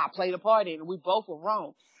 I played a part in it. We both were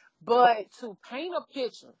wrong. But to paint a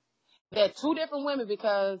picture that two different women,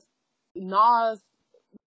 because Nas'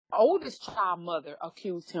 oldest child mother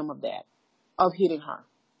accused him of that, of hitting her.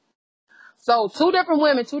 So two different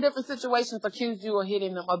women, two different situations accused you of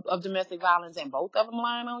hitting them of domestic violence, and both of them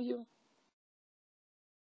lying on you.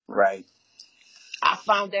 Right. I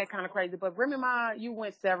found that kind of crazy. But Remy Ma, you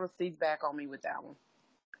went several seats back on me with that one.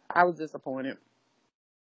 I was disappointed.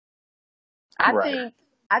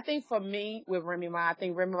 I think for me with Remy Ma, I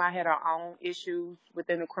think Remy Ma had her own issues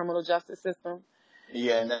within the criminal justice system.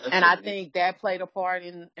 Yeah, and I think that played a part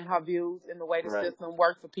in her views and the way the system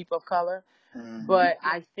works for people of color. Mm-hmm. But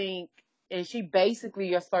I think, and she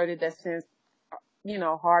basically asserted that since,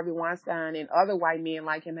 Harvey Weinstein and other white men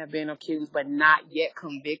like him have been accused but not yet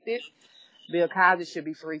convicted, Bill Cosby should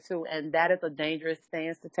be free too. And that is a dangerous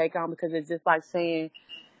stance to take on, because it's just like saying,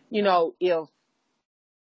 if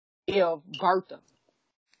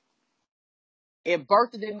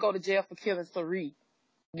Bertha didn't go to jail for killing Sariq,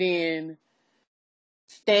 then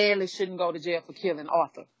Stanley shouldn't go to jail for killing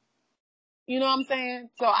Arthur. You know what I'm saying?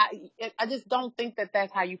 So I just don't think that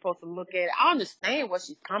that's how you're supposed to look at it. I understand where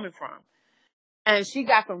she's coming from, and she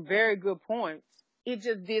got some very good points. It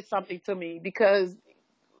just did something to me, because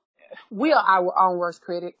we are our own worst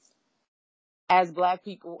critics. As Black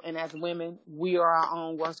people and as women, we are our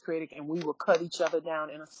own worst critic, and we will cut each other down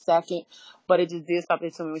in a second. But it just did something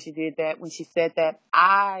to me when she did that. When she said that,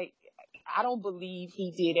 I don't believe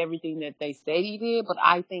he did everything that they said he did, but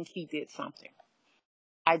I think he did something.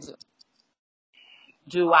 I do.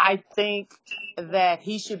 Do I think that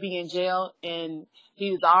he should be in jail and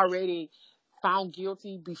he was already found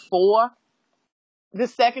guilty before the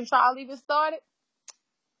second trial even started?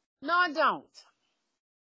 No, I don't.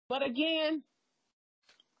 But again,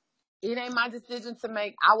 it ain't my decision to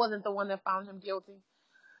make. I wasn't the one that found him guilty.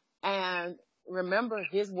 And remember,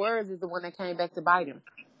 his words is the one that came back to bite him.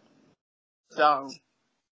 So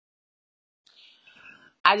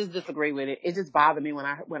I just disagree with it. It just bothered me when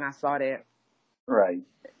I saw that. Right.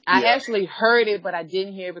 I actually heard it, but I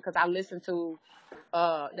didn't hear it because I listened to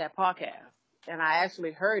that podcast. And I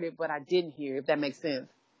actually heard it, but I didn't hear it, if that makes sense.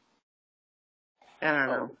 I don't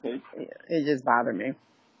know. Okay. It just bothered me.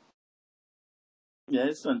 Yeah,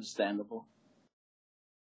 it's understandable.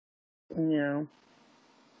 Yeah.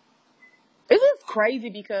 It's just crazy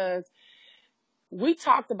because we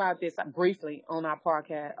talked about this briefly on the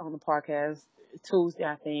podcast Tuesday,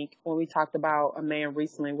 I think, when we talked about a man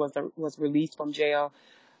recently was released from jail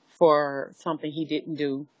for something he didn't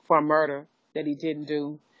do, for a murder that he didn't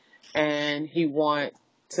do. And he wanted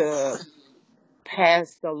to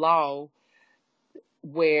pass the law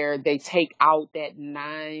where they take out that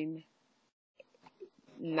 9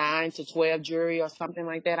 to 12 jury or something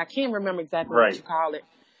like that. I can't remember exactly what you call it.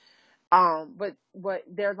 But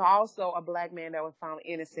there's also a Black man that was found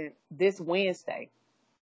innocent this Wednesday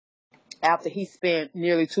after he spent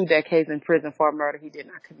nearly 2 decades in prison for a murder he did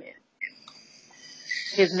not commit.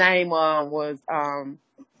 His name was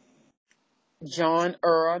John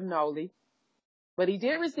Earl Noley. But he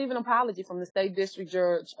did receive an apology from the state district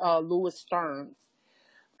judge, Louis Stearns,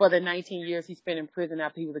 for the 19 years he spent in prison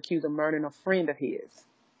after he was accused of murdering a friend of his.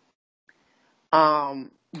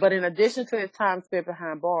 But in addition to his time spent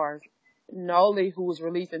behind bars, Noli, who was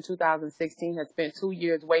released in 2016, has spent 2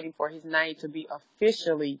 years waiting for his name to be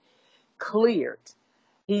officially cleared.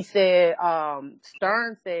 He said,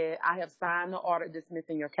 Stern said, I have signed the order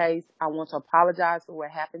dismissing your case. I want to apologize for what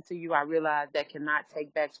happened to you. I realize that cannot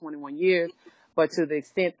take back 21 years, but to the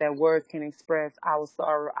extent that words can express, I was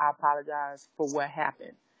sorry. I apologize for what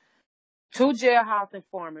happened. 2 jailhouse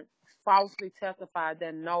informants falsely testified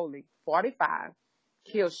that Noli, 45,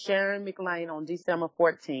 killed Sharon McLean on December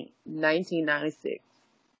 14, 1996.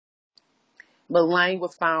 McLean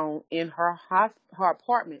was found in her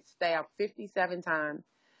apartment, stabbed 57 times,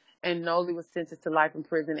 and Noli was sentenced to life in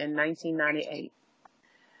prison in 1998.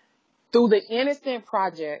 Through the Innocent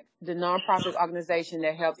Project, the nonprofit organization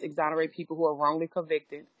that helps exonerate people who are wrongly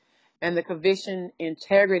convicted, and the Conviction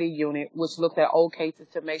Integrity Unit, which looks at old cases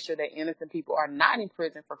to make sure that innocent people are not in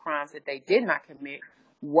prison for crimes that they did not commit,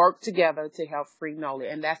 work together to help free Noli.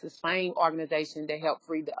 And that's the same organization that helped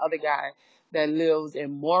free the other guy that lives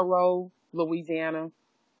in Monroe, Louisiana,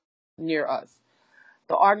 near us.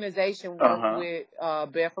 The organization worked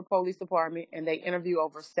with Bedford Police Department, and they interviewed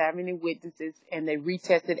over 70 witnesses, and they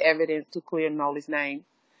retested evidence to clear Noli's name.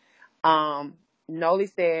 Noli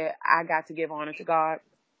said, I got to give honor to God.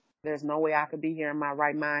 There's no way I could be here in my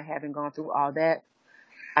right mind having gone through all that.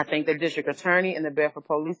 I think the district attorney and the Bedford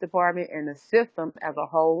Police Department and the system as a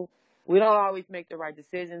whole, we don't always make the right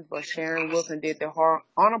decisions, but Sharon Wilson did the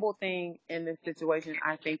honorable thing in this situation.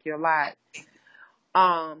 I think you're live.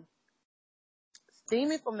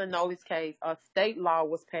 Stemming from the Noli's case, a state law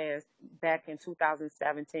was passed back in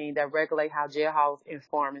 2017 that regulate how jailhouse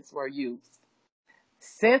informants were used.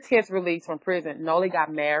 Since his release from prison, Noli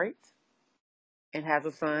got married and has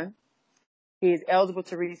a son. He is eligible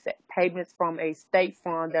to receive payments from a state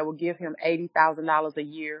fund that will give him $80,000 a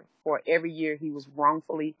year for every year he was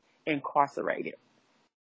wrongfully incarcerated.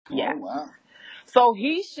 Yeah. Oh, wow. So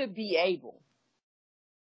he should be able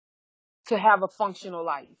to have a functional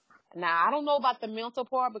life. Now, I don't know about the mental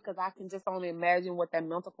part because I can just only imagine what that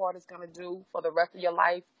mental part is going to do for the rest of your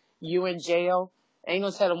life. You in jail. Ain't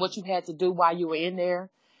gonna tell him what you had to do while you were in there.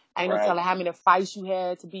 Ain't gonna tell him how many fights you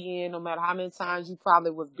had to be in, no matter how many times you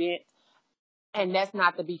probably was bent. And that's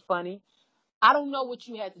not to be funny. I don't know what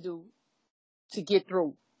you had to do to get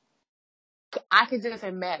through. I can just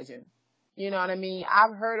imagine. You know what I mean?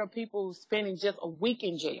 I've heard of people spending just a week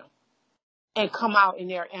in jail and come out and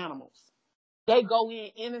they're animals. They go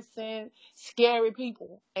in innocent, scary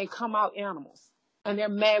people and come out animals. And they're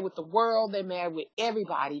mad with the world. They're mad with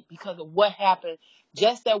everybody because of what happened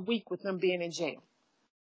just that week with them being in jail.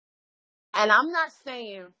 And I'm not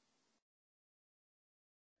saying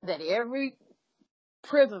that every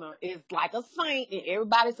prisoner is like a saint and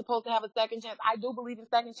everybody's supposed to have a second chance. I do believe in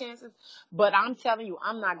second chances, but I'm telling you,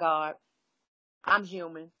 I'm not God. I'm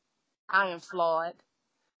human. I am flawed.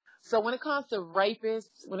 So when it comes to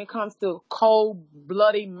rapists, when it comes to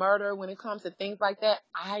cold-blooded murder, when it comes to things like that,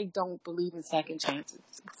 I don't believe in second chances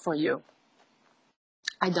for you.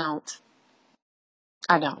 I don't.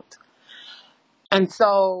 And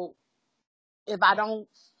so if I don't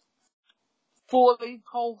fully,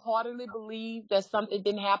 wholeheartedly believe that something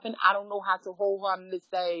didn't happen, I don't know how to wholeheartedly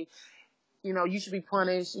say, you know, you should be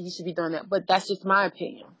punished, you should be doing that. But that's just my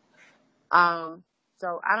opinion.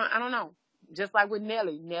 So I don't know. Just like with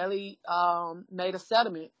Nelly made a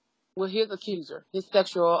settlement with his accuser, his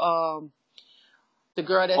sexual, the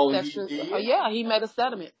girl that sexual. He made a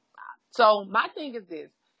settlement. So my thing is this: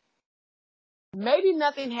 maybe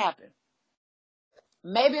nothing happened.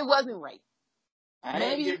 Maybe it wasn't rape. I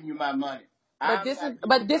ain't giving you my money. But this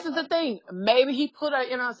is the thing. Maybe he put her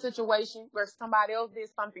in a situation where somebody else did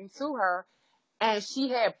something to her, and she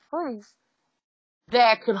had proof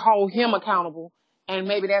that could hold him accountable. And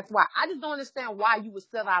maybe that's why. I just don't understand why you would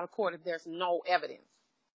settle out of court if there's no evidence.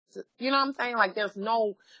 You know what I'm saying? Like, there's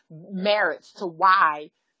no merits to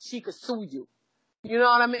why she could sue you. You know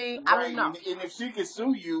what I mean? Right. I don't know. And if she could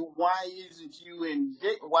sue you, why isn't you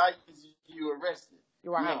arrested?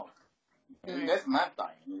 Right. No. Right. That's my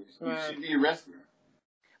thing. You should be arrested.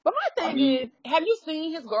 But my thing is, have you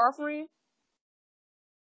seen his girlfriend?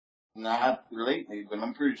 Not lately, but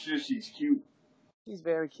I'm pretty sure she's cute. She's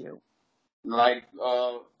very cute. Like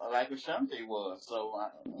Ashanti was. So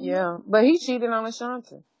yeah, but he cheated on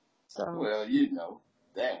Ashanti. So well, you know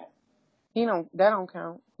that. That don't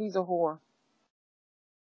count. He's a whore.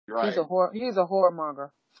 Right. He's a whoremonger.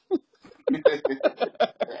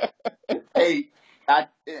 Hey,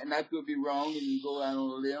 And I could be wrong and go out on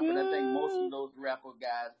a limb, but I think most of those rapper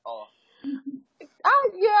guys are.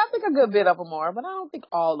 I think a good bit of them are, but I don't think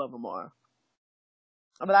all of them are.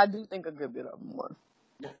 But I do think a good bit of them are.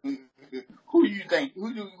 Who do you think?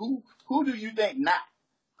 Who do you think not?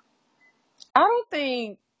 I don't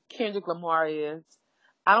think Kendrick Lamar is.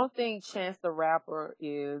 I don't think Chance the Rapper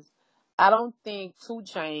is. I don't think 2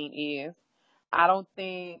 Chainz is. I don't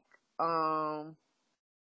think what?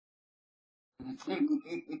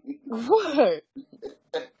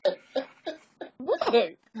 What?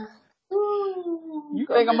 You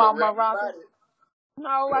think I'm off my rocker?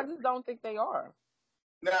 No, I just don't think they are.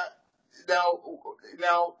 Now,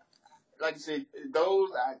 like I said,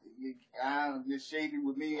 those I'm just shady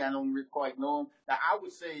with me. I don't quite know them. Now, I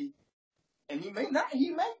would say, and he may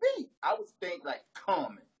be. I would think like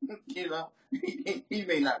Common, you know, he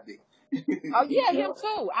may not be. Oh yeah, him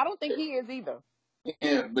too. I don't think he is either.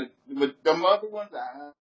 Yeah, but the other ones,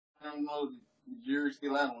 I don't know. The jury's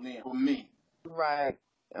still out on them for me. Right.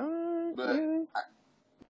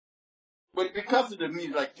 But because of the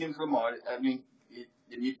music, like Kendrick Lamar, I mean,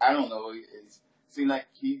 I don't know. It seemed like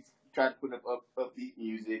he's tried to put up upbeat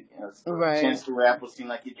music. Right. Chance the Rapper seemed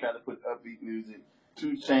like he tried to put upbeat music.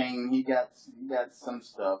 2 Chainz, he got some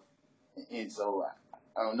stuff, and so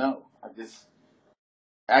I don't know.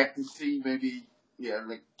 I can see maybe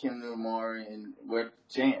like Kendrick Lamar and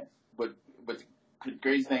Chance, but the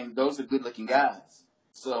great thing, those are good looking guys.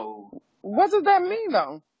 So what does that mean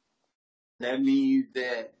though? That means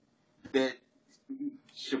that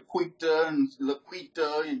Shaquita and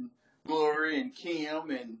Laquita and Glory and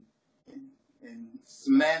Kim and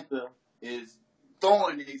Samantha is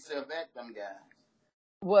throwing themselves at them guys.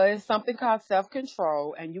 Well, it's something called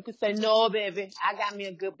self-control, and you can say, no, baby, I got me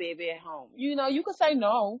a good baby at home. You know, you can say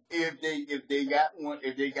no. If they got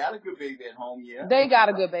a good baby at home, yeah. They got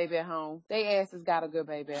a good baby at home. They asses got a good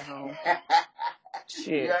baby at home.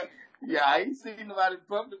 Shit. Yeah, I ain't seen nobody in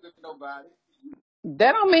public with nobody.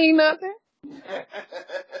 That don't mean nothing.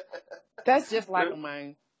 That's just like a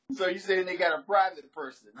man. So you saying they got a private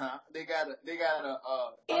person, huh? They got a if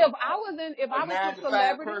I was a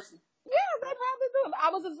celebrity person. Yeah, they probably do. If I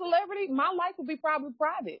was a celebrity, my life would be probably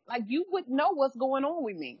private. Like, you would know what's going on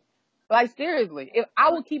with me. Like, seriously. If I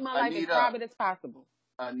would keep my life as private as possible.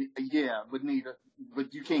 Yeah, but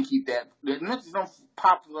you can't keep that. There's no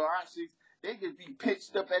popular artists. They could be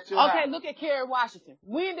pitched up at your house. Okay, look at Kerry Washington.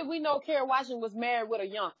 When did we know Kerry Washington was married with a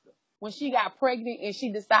youngster? When she got pregnant and she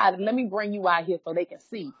decided, let me bring you out here so they can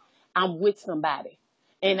see I'm with somebody.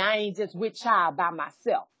 And I ain't just with child by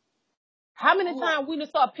myself. How many times we done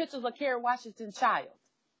saw pictures of Kerry Washington's child?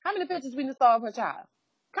 How many pictures we done saw of her child?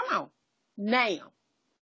 Come on. Now.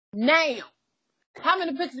 How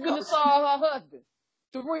many pictures we done saw of her husband?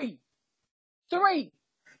 3.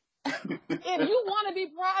 If you want to be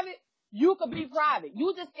private, you could be private.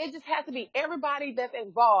 It just has to be everybody that's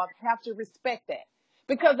involved have to respect that.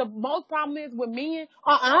 Because the most problem is with men,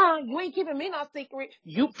 you ain't keeping me no secret.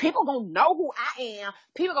 People gonna know who I am.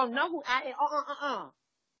 People gonna know who I am.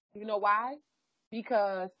 You know why?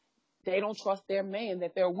 Because they don't trust their man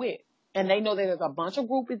that they're with. And they know that there's a bunch of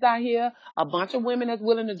groupies out here, a bunch of women that's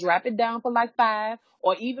willing to drop it down for like 5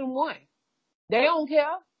 or even 1. They don't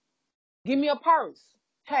care. Give me a purse.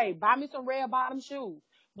 Hey, buy me some red bottom shoes.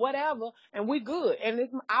 Whatever. And we good. And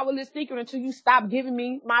it's our little secret until you stop giving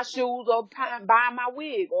me my shoes or buying my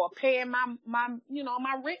wig or paying my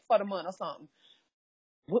rent for the month or something.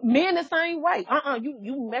 Men the same way.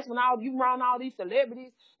 You mess with you around all these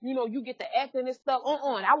celebrities. You know, you get the acting and stuff.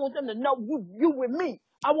 I want them to know you with me.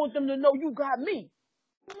 I want them to know you got me.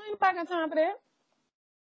 We ain't got time for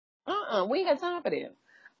that. We ain't got time for that.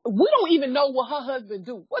 We don't even know what her husband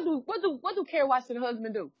do. What do Kerry Washington's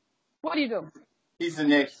husband do? What do you do? He's the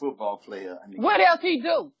next football player. What else he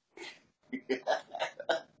do?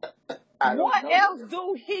 What else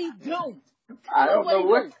do he do? I don't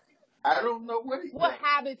know what he does. What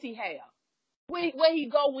habits he have? Where he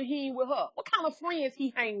go when he ain't with her? What kind of friends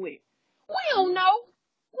he hang with? We don't know.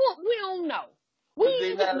 We don't know.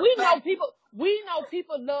 We know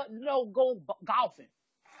people love go golfing.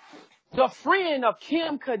 The friend of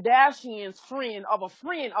Kim Kardashian's friend of a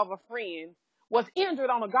friend of a friend was injured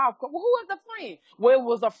on a golf course. Well, who is the friend? Well, it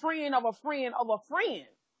was a friend of a friend of a friend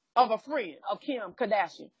of a friend of Kim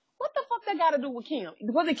Kardashian. What the fuck that got to do with Kim?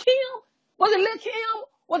 Was it Kim? Was it Lil Kim?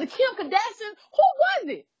 Was it Kim Kardashian? Who was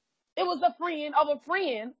it? It was a friend of a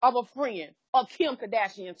friend of a friend of Kim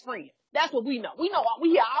Kardashian's friend. That's what we know. We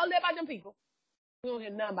hear all that about them people. We don't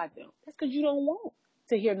hear nothing about them. That's because you don't want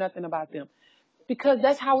to hear nothing about them. Because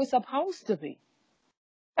that's how it's supposed to be.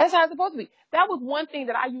 That was one thing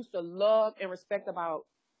that I used to love and respect about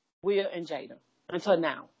Will and Jada. until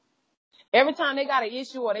now. Every time they got an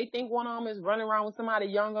issue or they think one of them is running around with somebody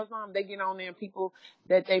young or something, they get on there and people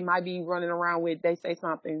that they might be running around with, they say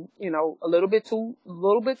something, a little bit too much, a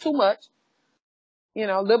little bit too much, cause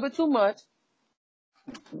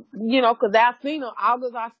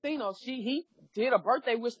August Alsina, he did a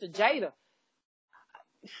birthday wish to Jada.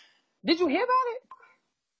 Did you hear about it?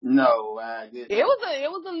 No, I didn't. It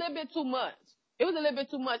was a little bit too much. It was a little bit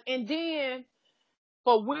too much. And then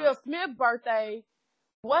for Will Smith's birthday,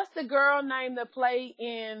 what's the girl name that played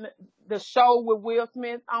in the show with Will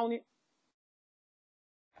Smith on it?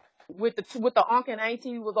 With the uncle and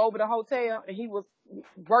auntie who was over the hotel and he was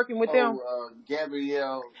working with them.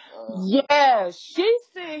 Gabrielle. Yeah, she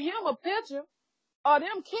sent him a picture of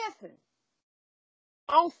them kissing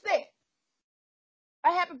on set.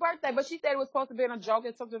 A happy birthday, but she said it was supposed to be a joke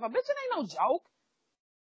and something. Bitch, it ain't no joke.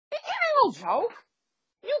 It ain't no joke.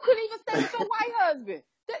 You couldn't even stay with your white husband.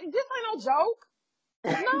 This ain't no joke.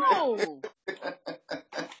 No.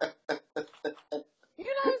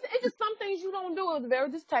 It's just some things you don't do. It was very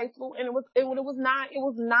distasteful, and it was not.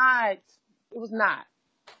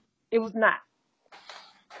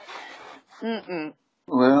 Mm-mm.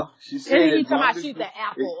 Well, she said. And he talking about she's the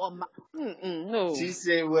apple or my. No. She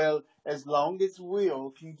said, well, as long as Will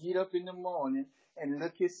can get up in the morning and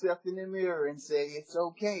look himself in the mirror and say it's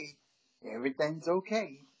okay, everything's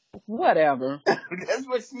okay. Whatever. That's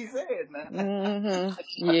what she said, man.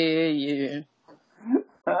 Mm-hmm. Yeah.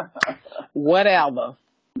 Whatever.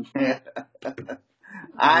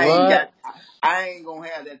 I ain't gonna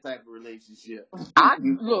have that type of relationship. I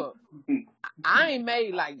ain't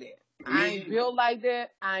made like that. I ain't built like that.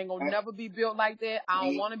 I ain't gonna never be built like that. I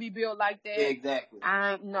don't want to be built like that. Exactly.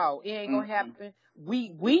 No, it ain't gonna happen.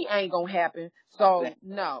 We ain't gonna happen. So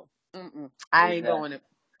no, I ain't doing it.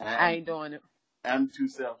 I ain't doing it. I'm too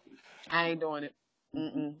selfish. I ain't doing it.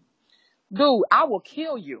 Dude, I will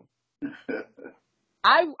kill you.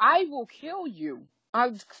 I will kill you.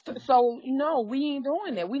 So no, we ain't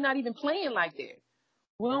doing that. We not even playing like that.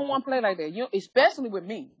 We don't want to play like that. Especially with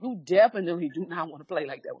me. You definitely do not want to play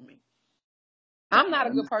like that with me. I'm not a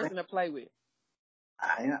good person to play with.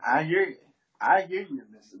 I hear you. I hear you,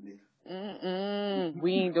 Miss Anita.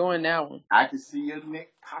 We ain't doing that one. I can see your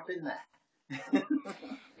neck popping that.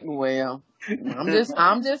 Well,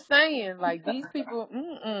 I'm just saying, like these people.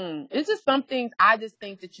 It's just some things I just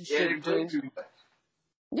think that you shouldn't do.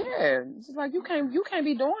 Yeah, it's just like you can't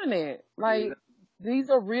be doing that. Like these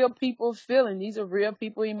are real people's feelings. These are real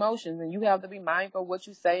people emotions, and you have to be mindful of what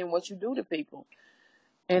you say and what you do to people.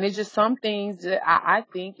 And it's just some things that I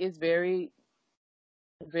think is very,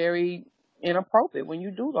 very inappropriate when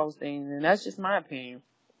you do those things, and that's just my opinion.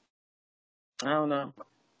 I don't know.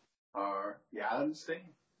 Yeah, I understand.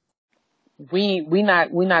 We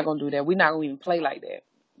not gonna do that. We not gonna even play like that.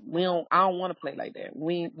 I don't want to play like that.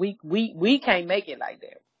 We can't make it like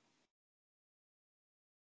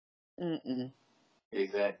that.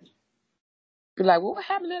 Exactly. Be like, well, what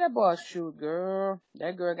happened to that boy? Shoot, girl,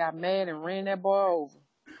 that girl got mad and ran that boy over.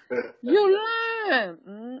 You lying?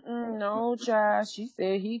 No, child. She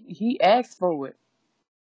said he asked for it.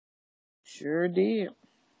 Sure did.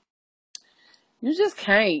 You just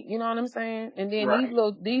can't. You know what I'm saying? And then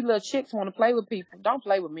these little chicks want to play with people. Don't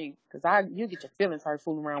play with me, because you get your feelings hurt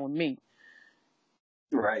fooling around with me.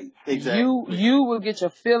 Right. Exactly. You will get your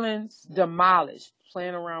feelings demolished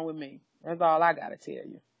playing around with me. That's all I gotta tell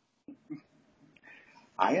you.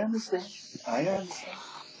 I understand.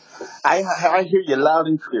 I hear you loud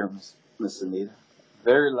and clear, Miss Anita.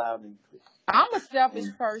 Very loud and clear. I'm a selfish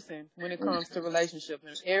person when it comes to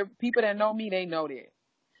relationships. And people that know me, they know that.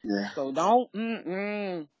 Yeah. So don't,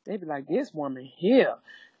 they be like, this woman here,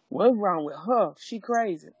 what's wrong with her? She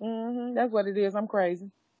crazy. That's what it is. I'm crazy.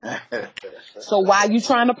 So why you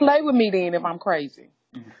trying to play with me then if I'm crazy?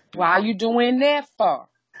 Why are you doing that for?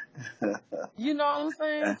 You know what I'm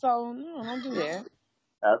saying? So no, don't do that.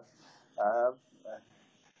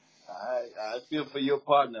 I feel for your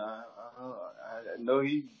partner. I know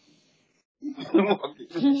he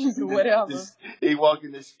whatever. He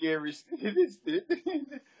walking the scariest.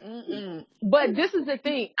 But this is the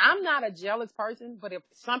thing. I'm not a jealous person, but if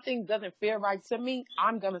something doesn't feel right to me,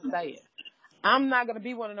 I'm gonna say it. I'm not gonna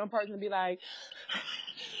be one of them persons to be like,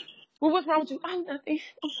 well, what's wrong with you? Oh, nothing.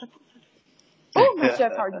 Oh, my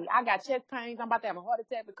chest hurts me. I got chest pains. I'm about to have a heart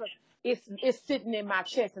attack because it's sitting in my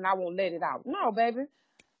chest and I won't let it out. No, baby.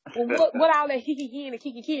 Well, what all that hee and the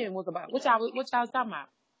kiki was about? What y'all was talking about?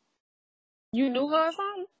 You knew her or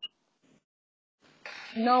something?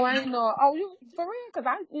 No, I ain't know. Oh, you for real? Because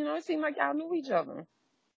it seemed like y'all knew each other.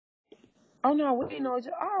 Oh no, we didn't know each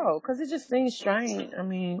other. Oh, because it just seemed strange. I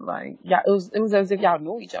mean, like, yeah, it was as if y'all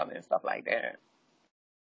knew each other and stuff like that.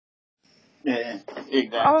 Yeah,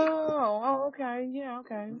 exactly. Oh, okay. Yeah,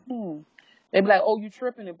 okay. They be like, oh, you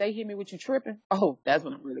tripping. If they hit me with you tripping, oh, that's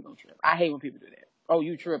when I'm really going to trip. I hate when people do that. Oh,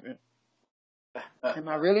 you tripping. Am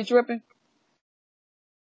I really tripping?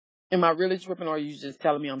 Am I really tripping, or are you just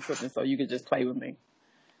telling me I'm tripping so you could just play with me?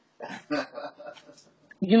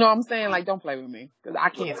 You know what I'm saying? Like, don't play with me. Because I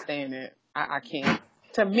can't stand it. I can't.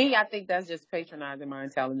 To me, I think that's just patronizing my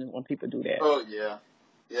intelligence when people do that. Oh, yeah.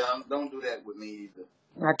 Yeah, don't do that with me either.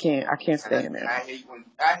 I can't stand that.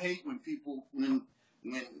 I hate when people, when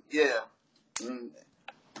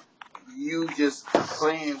you just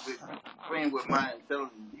playing with my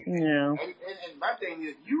intelligence. Yeah. And my thing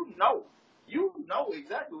is, you know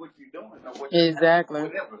exactly what you're doing or what Exactly.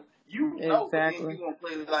 whatever. You know, but then Exactly. you gonna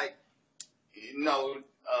play like, no,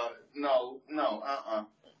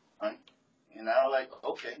 and I was like,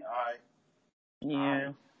 okay, all right.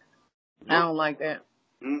 Yeah. I don't like that.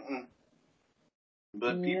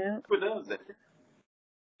 But Yeah. people does that.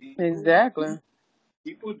 Exactly.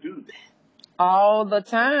 People do that. All the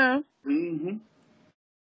time.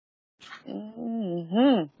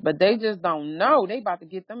 But they just don't know. They about to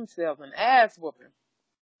get themselves an ass whooping.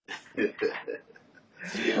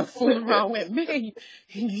 Fooling around with me.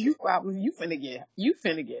 You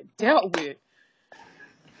finna get dealt with.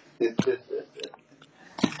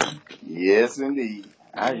 Yes, indeed.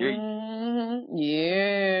 I hear you.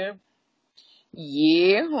 Yeah.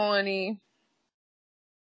 Yeah, honey.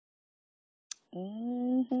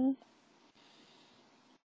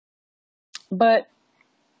 But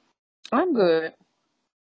I'm good.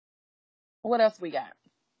 What else we got?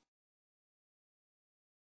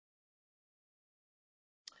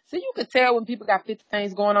 So you could tell when people got 50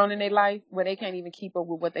 things going on in their life where they can't even keep up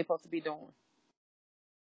with what they're supposed to be doing.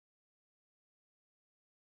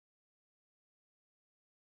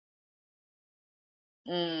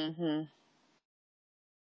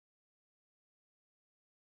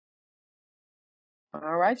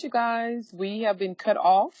 All right, you guys. We have been cut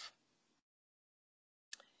off.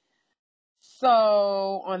 So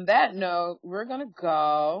on that note, we're going to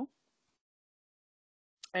go.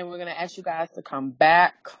 And we're going to ask you guys to come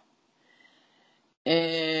back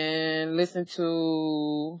and listen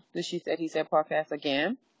to the She Said, He Said podcast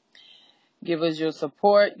again. Give us your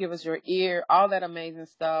support. Give us your ear. All that amazing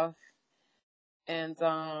stuff. And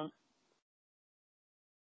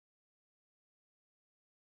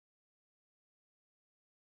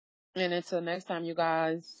until next time, you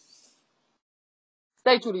guys,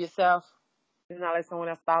 stay true to yourself. Do not let someone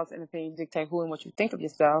else's thoughts and opinions dictate who and what you think of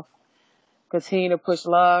yourself. Continue to push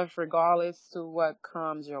love regardless to what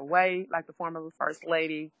comes your way. Like the former First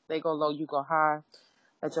Lady, they go low, you go high.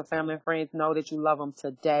 Let your family and friends know that you love them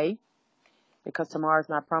today, because tomorrow is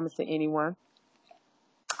not promised to anyone.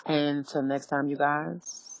 And until next time, you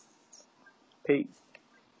guys, peace.